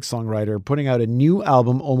prolific songwriter, putting out a new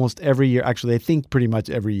album almost every year. Actually, I think pretty much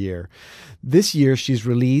every year. This year, she's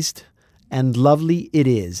released And Lovely It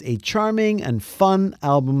Is, a charming and fun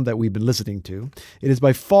album that we've been listening to. It is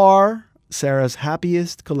by far Sarah's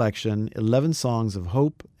happiest collection, 11 songs of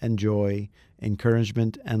hope and joy,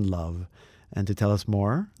 encouragement and love. And to tell us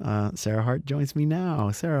more, Sarah Hart joins me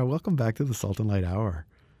now. Sarah, welcome back to the Salt and Light Hour.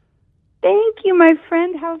 Thank you, my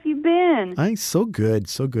friend. How have you been? So good,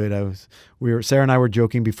 so good. Sarah and I were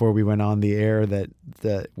joking before we went on the air that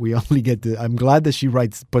we only get to. I'm glad that she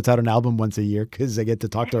puts out an album once a year because I get to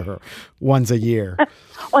talk to her once a year.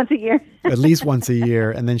 Once a year. At least once a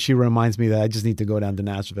year, and then she reminds me that I just need to go down to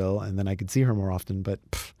Nashville, and then I could see her more often. But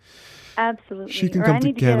absolutely, she can come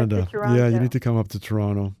to Canada. Yeah, you need to come up to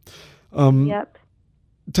Toronto. Yep.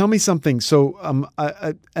 Tell me something. So,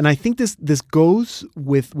 and I think this goes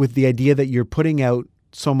with the idea that you're putting out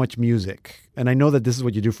so much music, and I know that this is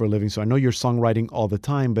what you do for a living, so I know you're songwriting all the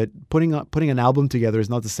time, but putting an album together is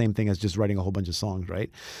not the same thing as just writing a whole bunch of songs, right?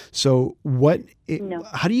 So No.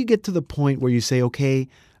 how do you get to the point where you say, okay,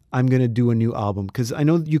 I'm going to do a new album? Because I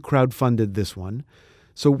know you crowdfunded this one.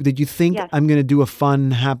 So did you think Yes. I'm going to do a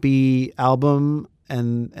fun, happy album,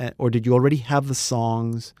 or did you already have the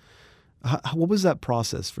songs? What was that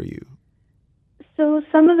process for you? So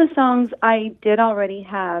some of the songs I did already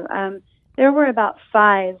have. There were about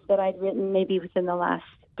 5 that I'd written maybe within the last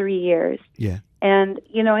 3 years. Yeah. And,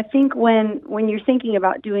 I think when you're thinking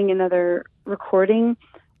about doing another recording,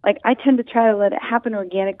 like I tend to try to let it happen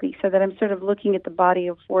organically so that I'm sort of looking at the body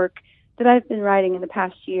of work that I've been writing in the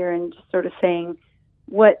past year and just sort of saying,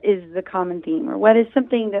 what is the common theme, or what is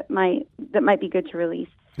something that might be good to release.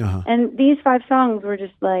 Uh-huh. And these 5 songs were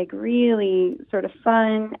just like really sort of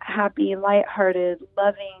fun, happy, lighthearted,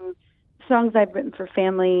 loving songs I've written for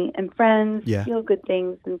family and friends, Yeah. feel good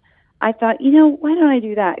things. And I thought, why don't I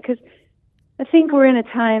do that? Because I think we're in a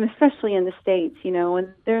time, especially in the States,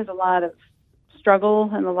 when there's a lot of struggle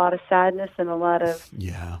and a lot of sadness and a lot of,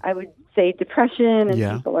 Yeah. I would say, depression, and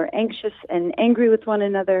Yeah. people are anxious and angry with one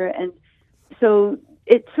another. And so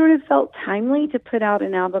it sort of felt timely to put out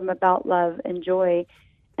an album about love and joy.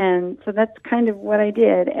 And so that's kind of what I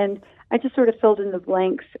did. And I just sort of filled in the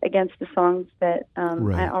blanks against the songs that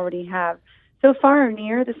Right. I already have. So Far or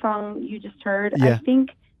Near, the song you just heard, Yeah. I think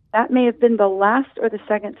that may have been the last or the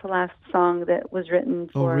second to last song that was written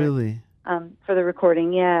Oh, really? for the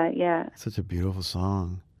recording. Yeah. Such a beautiful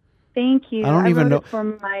song. Thank you. I don't even wrote know- it for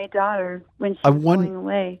my daughter when she I was going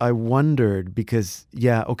away. I wondered because,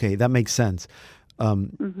 okay, that makes sense.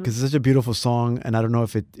 Because it's such a beautiful song, and I don't know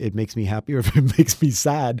if it makes me happy or if it makes me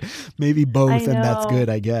sad. Maybe both, I and that's know. good,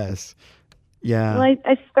 I guess. Yeah. Well,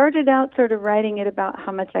 I started out sort of writing it about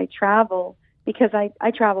how much I travel, because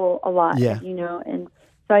I travel a lot, Yeah. as you know. And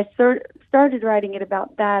so I started writing it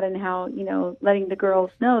about that and how, letting the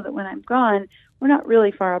girls know that when I'm gone, we're not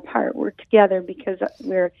really far apart. We're together because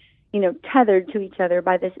we're, tethered to each other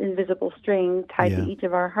by this invisible string tied Yeah. to each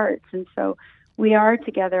of our hearts. And so we are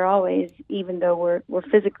together always, even though we're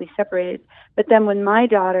physically separated. But then when my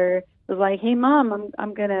daughter was like, "Hey, Mom,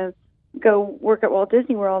 I'm gonna go work at Walt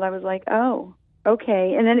Disney World," I was like, "Oh,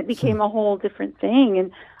 okay." And then it became a whole different thing,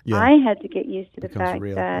 and Yeah. I had to get used to the Becomes fact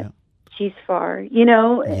real, that yeah. she's far, and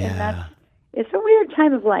Yeah. it's a weird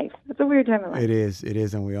time of life. It's a weird time of life. It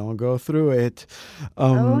is, and we all go through it.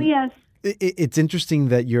 Oh yes. It's interesting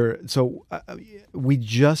that we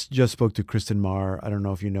just spoke to Kristen Marr. I don't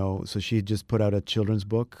know if you know. So she just put out a children's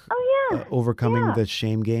book, Oh yeah. Overcoming Yeah. the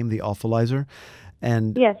Shame Game, the Awfulizer.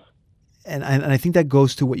 And Yes. And I think that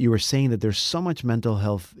goes to what you were saying, that there's so much mental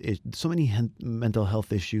health, so many mental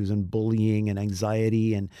health issues and bullying and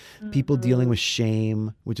anxiety and people dealing with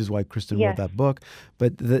shame, which is why Kristen wrote Yes. that book.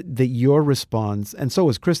 But that your response, and so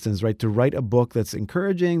was Kristen's, right, to write a book that's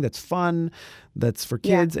encouraging, that's fun, that's for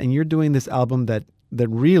Yeah. kids, and you're doing this album that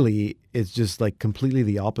really is just like completely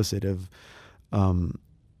the opposite of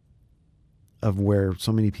where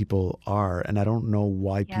so many people are. And I don't know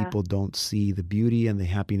why Yeah. people don't see the beauty and the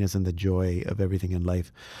happiness and the joy of everything in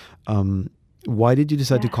life. Why did you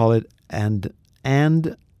decide to Yeah. call it and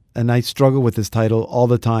I struggle with this title all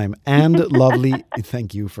the time, And Lovely,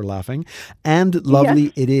 thank you for laughing, And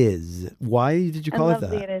Lovely It Is. Why did you call it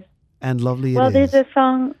Lovely that? it is. And Lovely Well, It Is. there's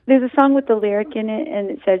a song with the lyric in it,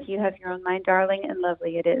 and it says, "You have your own mind, darling, and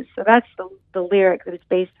lovely it is." So that's the lyric that it's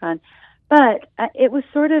based on. But it was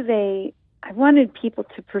sort of I wanted people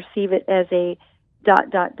to perceive it as a ...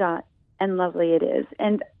 and lovely it is.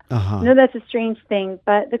 And I know that's a strange thing,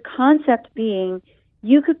 but the concept being,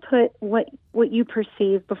 you could put what you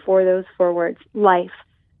perceive before those 4 words: life,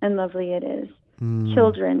 and lovely it is;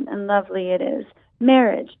 children, and lovely it is;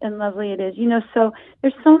 marriage, and lovely it is. So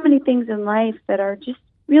there's so many things in life that are just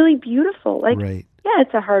really beautiful. Like, Right. yeah,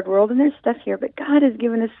 it's a hard world, and there's stuff here, but God has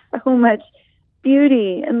given us so much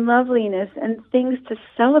beauty and loveliness and things to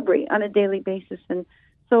celebrate on a daily basis. And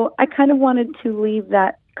so I kind of wanted to leave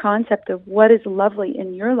that concept of what is lovely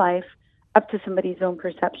in your life up to somebody's own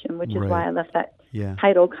perception, which is Right. why I left that Yeah.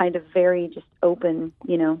 title kind of very just open,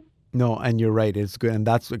 No, and you're right. It's good. And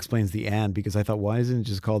that explains the and, because I thought, why isn't it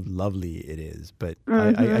just called Lovely It Is? But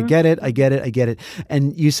I get it. I get it.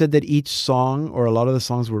 And you said that each song, or a lot of the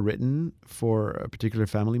songs, were written for a particular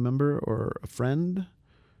family member or a friend?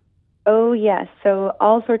 Oh, yes. So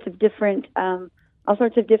all sorts of different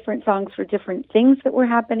songs for different things that were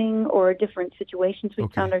happening or different situations we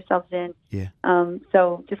Okay. found ourselves in. Yeah.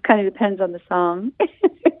 So just kind of depends on the song.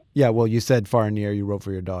 Yeah, well, you said Far and Near you wrote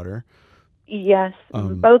for your daughter. Yes,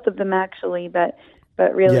 Um, both of them actually, but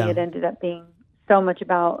really Yeah. it ended up being so much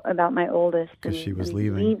about my oldest. Because she was and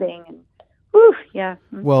leaving. And, whew, yeah.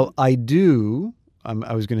 Mm-hmm. Well, I do.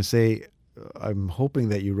 I was going to say, I'm hoping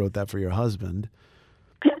that you wrote that for your husband.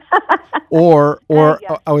 Or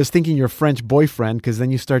Yeah. I was thinking your French boyfriend, because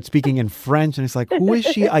then you start speaking in French, and it's like, who is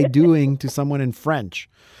she I-doing to someone in French?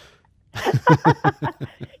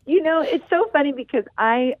 It's so funny because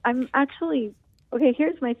I'm actually, okay,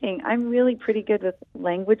 here's my thing. I'm really pretty good with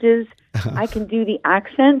languages. I can do the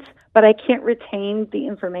accents, but I can't retain the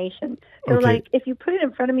information. So, Okay. like, if you put it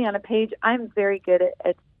in front of me on a page, I'm very good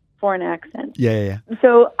at foreign accents. Yeah.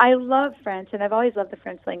 So I love French, and I've always loved the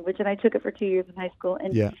French language, and I took it for 2 years in high school.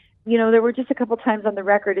 And, Yeah. there were just a couple times on the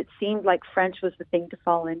record it seemed like French was the thing to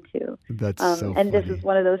fall into. That's so and this funny. is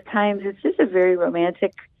one of those times. It's just a very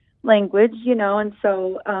romantic language, and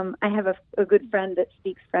so I have a good friend that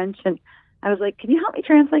speaks French, and I was like, can you help me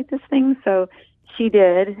translate this thing? So she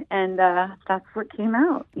did, and that's what came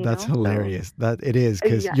out. That's So- hilarious. That it is,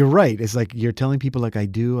 because Yeah. you're right. It's like you're telling people like, I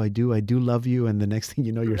do love you, and the next thing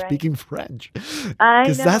you know, you're Right. speaking French. I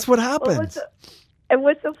Because know. that's what Well, happens.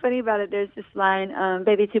 what's so funny about it, there's this line,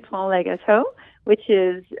 "Baby, tu prends le gâteau," which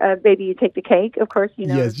is, "Baby, you take the cake." Of course, in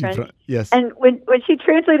yes, French. yes. And when she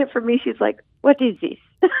translated for me, she's like, "What is this?"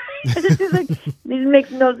 And she's like, "This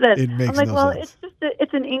makes no sense." It makes I'm like, no "Well, sense.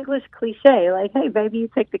 it's an English cliche. Like, hey, baby, you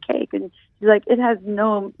take the cake." And she's like, "It has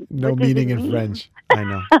no No what does it meaning in mean?" French. I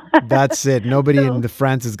know. That's it. Nobody So- in the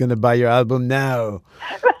France is going to buy your album now.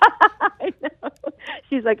 I know.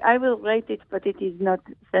 She's like, "I will write it, but it is not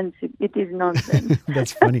sense. It is nonsense."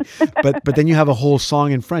 That's funny. But then you have a whole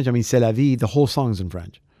song in French. I mean, C'est la vie. The whole song's in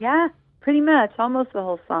French. Yeah, pretty much, almost the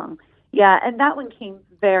whole song. Yeah, and that one came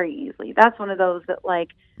very easily. That's one of those that, like,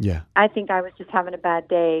 Yeah. I think I was just having a bad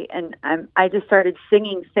day, and I just started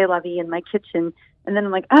singing "C'est la vie" in my kitchen, and then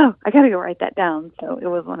I'm like, oh, I got to go write that down. So it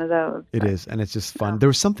was one of those. It is, and it's just fun. There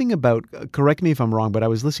was something about, correct me if I'm wrong, but I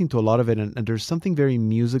was listening to a lot of it, and there's something very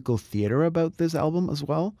musical theater about this album as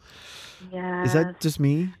well. Yeah. Is that just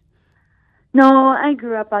me? No, I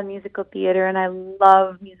grew up on musical theater, and I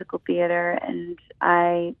love musical theater, and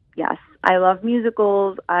I love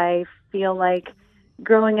musicals. I feel like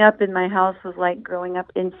growing up in my house was like growing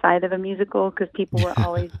up inside of a musical because people were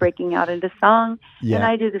always breaking out into song, Yeah. and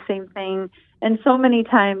I do the same thing. And so many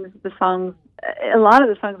times a lot of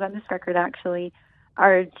the songs on this record actually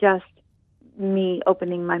are just me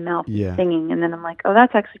opening my mouth Yeah. and singing, and then I'm like, oh,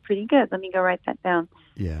 that's actually pretty good. Let me go write that down.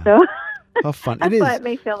 Yeah. So How fun. that's It is. why it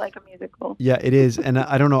may feel like a musical. Yeah, it is. And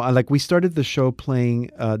I don't know. We started the show playing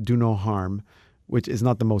Do No Harm, which is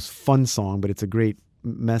not the most fun song, but it's a great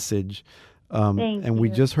message. Thank and we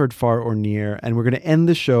you. just heard Far or Near, and we're going to end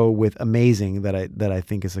the show with Amazing, that I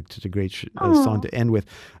think is such a great song to end with.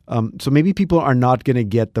 So maybe people are not going to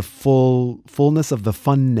get the fullness of the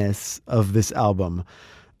funness of this album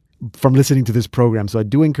from listening to this program. So I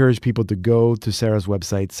do encourage people to go to Sarah's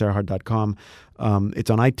website, sarahhart.com. It's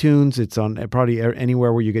on iTunes. It's on probably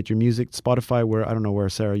anywhere where you get your music. Spotify, where I don't know where,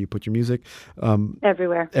 Sarah, you put your music.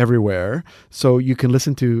 Everywhere. Everywhere. So you can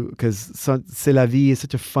listen to, because C'est la vie is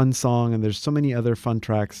such a fun song, and there's so many other fun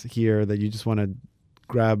tracks here that you just want to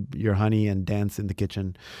grab your honey and dance in the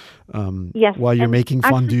kitchen Yes, while you're and making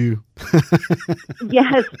fondue.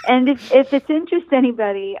 Yes, and if it's interest to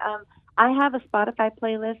anybody, I have a Spotify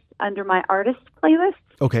playlist under my artist playlist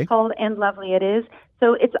Okay. called "And Lovely It Is."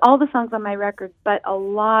 So it's all the songs on my record, but a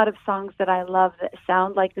lot of songs that I love that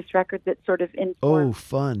sound like this record that sort of Oh,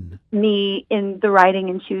 informed fun. me in the writing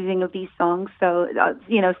and choosing of these songs. So,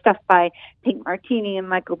 stuff by Pink Martini and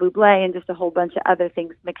Michael Bublé and just a whole bunch of other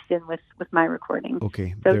things mixed in with my recording.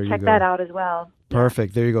 Okay. So there you check go. that out as well.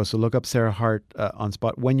 Perfect. There you go. So look up Sarah Hart on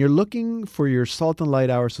Spot. When you're looking for your Salt and Light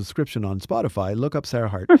Hour subscription on Spotify, look up Sarah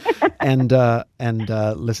Hart and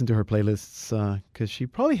listen to her playlists because she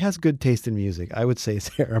probably has good taste in music. I would say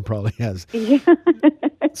Sarah probably has Yeah.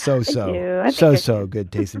 so I think I do.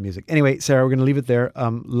 good taste in music. Anyway, Sarah, we're going to leave it there.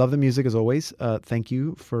 Love the music as always. Thank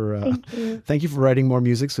you for thank you for writing more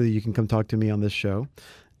music so that you can come talk to me on this show.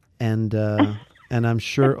 And and I'm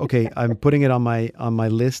sure. Okay, I'm putting it on my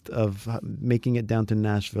list of making it down to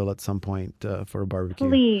Nashville at some point for a barbecue.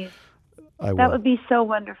 Please. I will. That would be so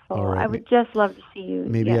wonderful. All right. I would just love to see you.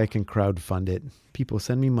 Maybe Yeah. I can crowdfund it. People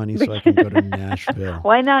send me money so I can go to Nashville.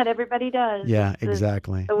 Why not? Everybody does. Yeah, It's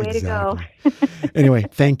exactly. the way exactly. to go. Anyway,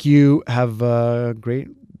 thank you. Have a great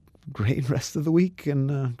rest of the week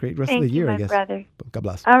and great rest Thank of the year, you, my I guess. brother. God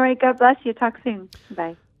bless. All right. God bless you. Talk soon.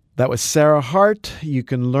 Bye. That was Sarah Hart. You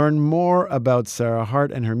can learn more about Sarah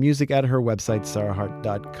Hart and her music at her website,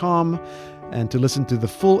 sarahhart.com. And to listen to the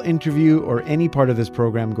full interview or any part of this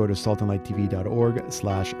program, go to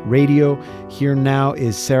saltandlighttv.org/radio. Here now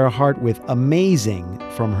is Sarah Hart with Amazing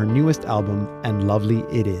from her newest album, And Lovely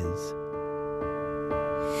It Is.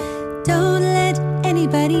 Don't let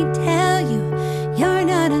anybody tell you you're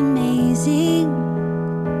not amazing,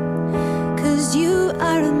 'cause you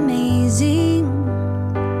are amazing,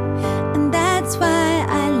 and that's why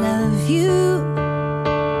I love you.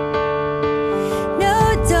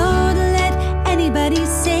 No, don't let anybody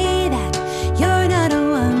say that you're not a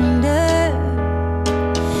wonder.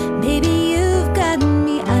 Baby, you've got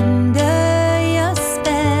me under your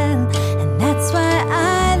spell, and that's why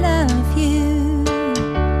I love you.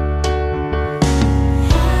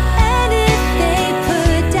 And if they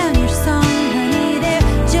put down your song, honey,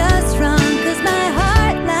 they're just wrong, 'cause my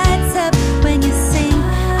heart lights up when you sing.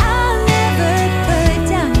 I'll never put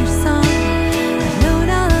down your song. I've known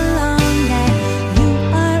all along that you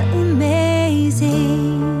are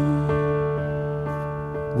amazing.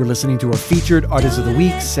 We're listening to our featured artist of the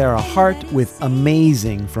week, Sarah Hart, with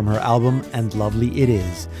Amazing from her album And Lovely It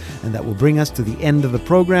Is. And that will bring us to the end of the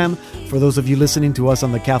program. For those of you listening to us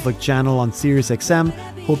on the Catholic channel on Sirius XM,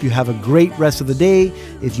 hope you have a great rest of the day.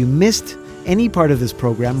 If you missed any part of this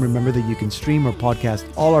program, remember that you can stream or podcast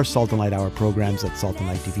all our Salt and Light Hour programs at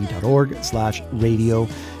saltandlighttv.org/radio.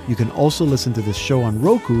 You can also listen to this show on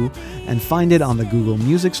Roku and find it on the Google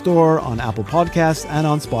Music Store, on Apple Podcasts, and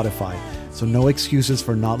on Spotify. So no excuses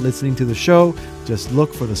for not listening to the show. Just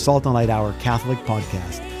look for the Salt and Light Hour Catholic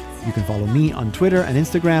podcast. You can follow me on Twitter and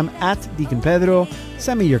Instagram at Deacon Pedro.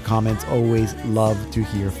 Send me your comments. Always love to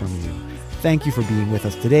hear from you. Thank you for being with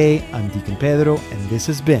us today. I'm Deacon Pedro, and this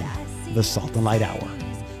has been the Salt and Light Hour.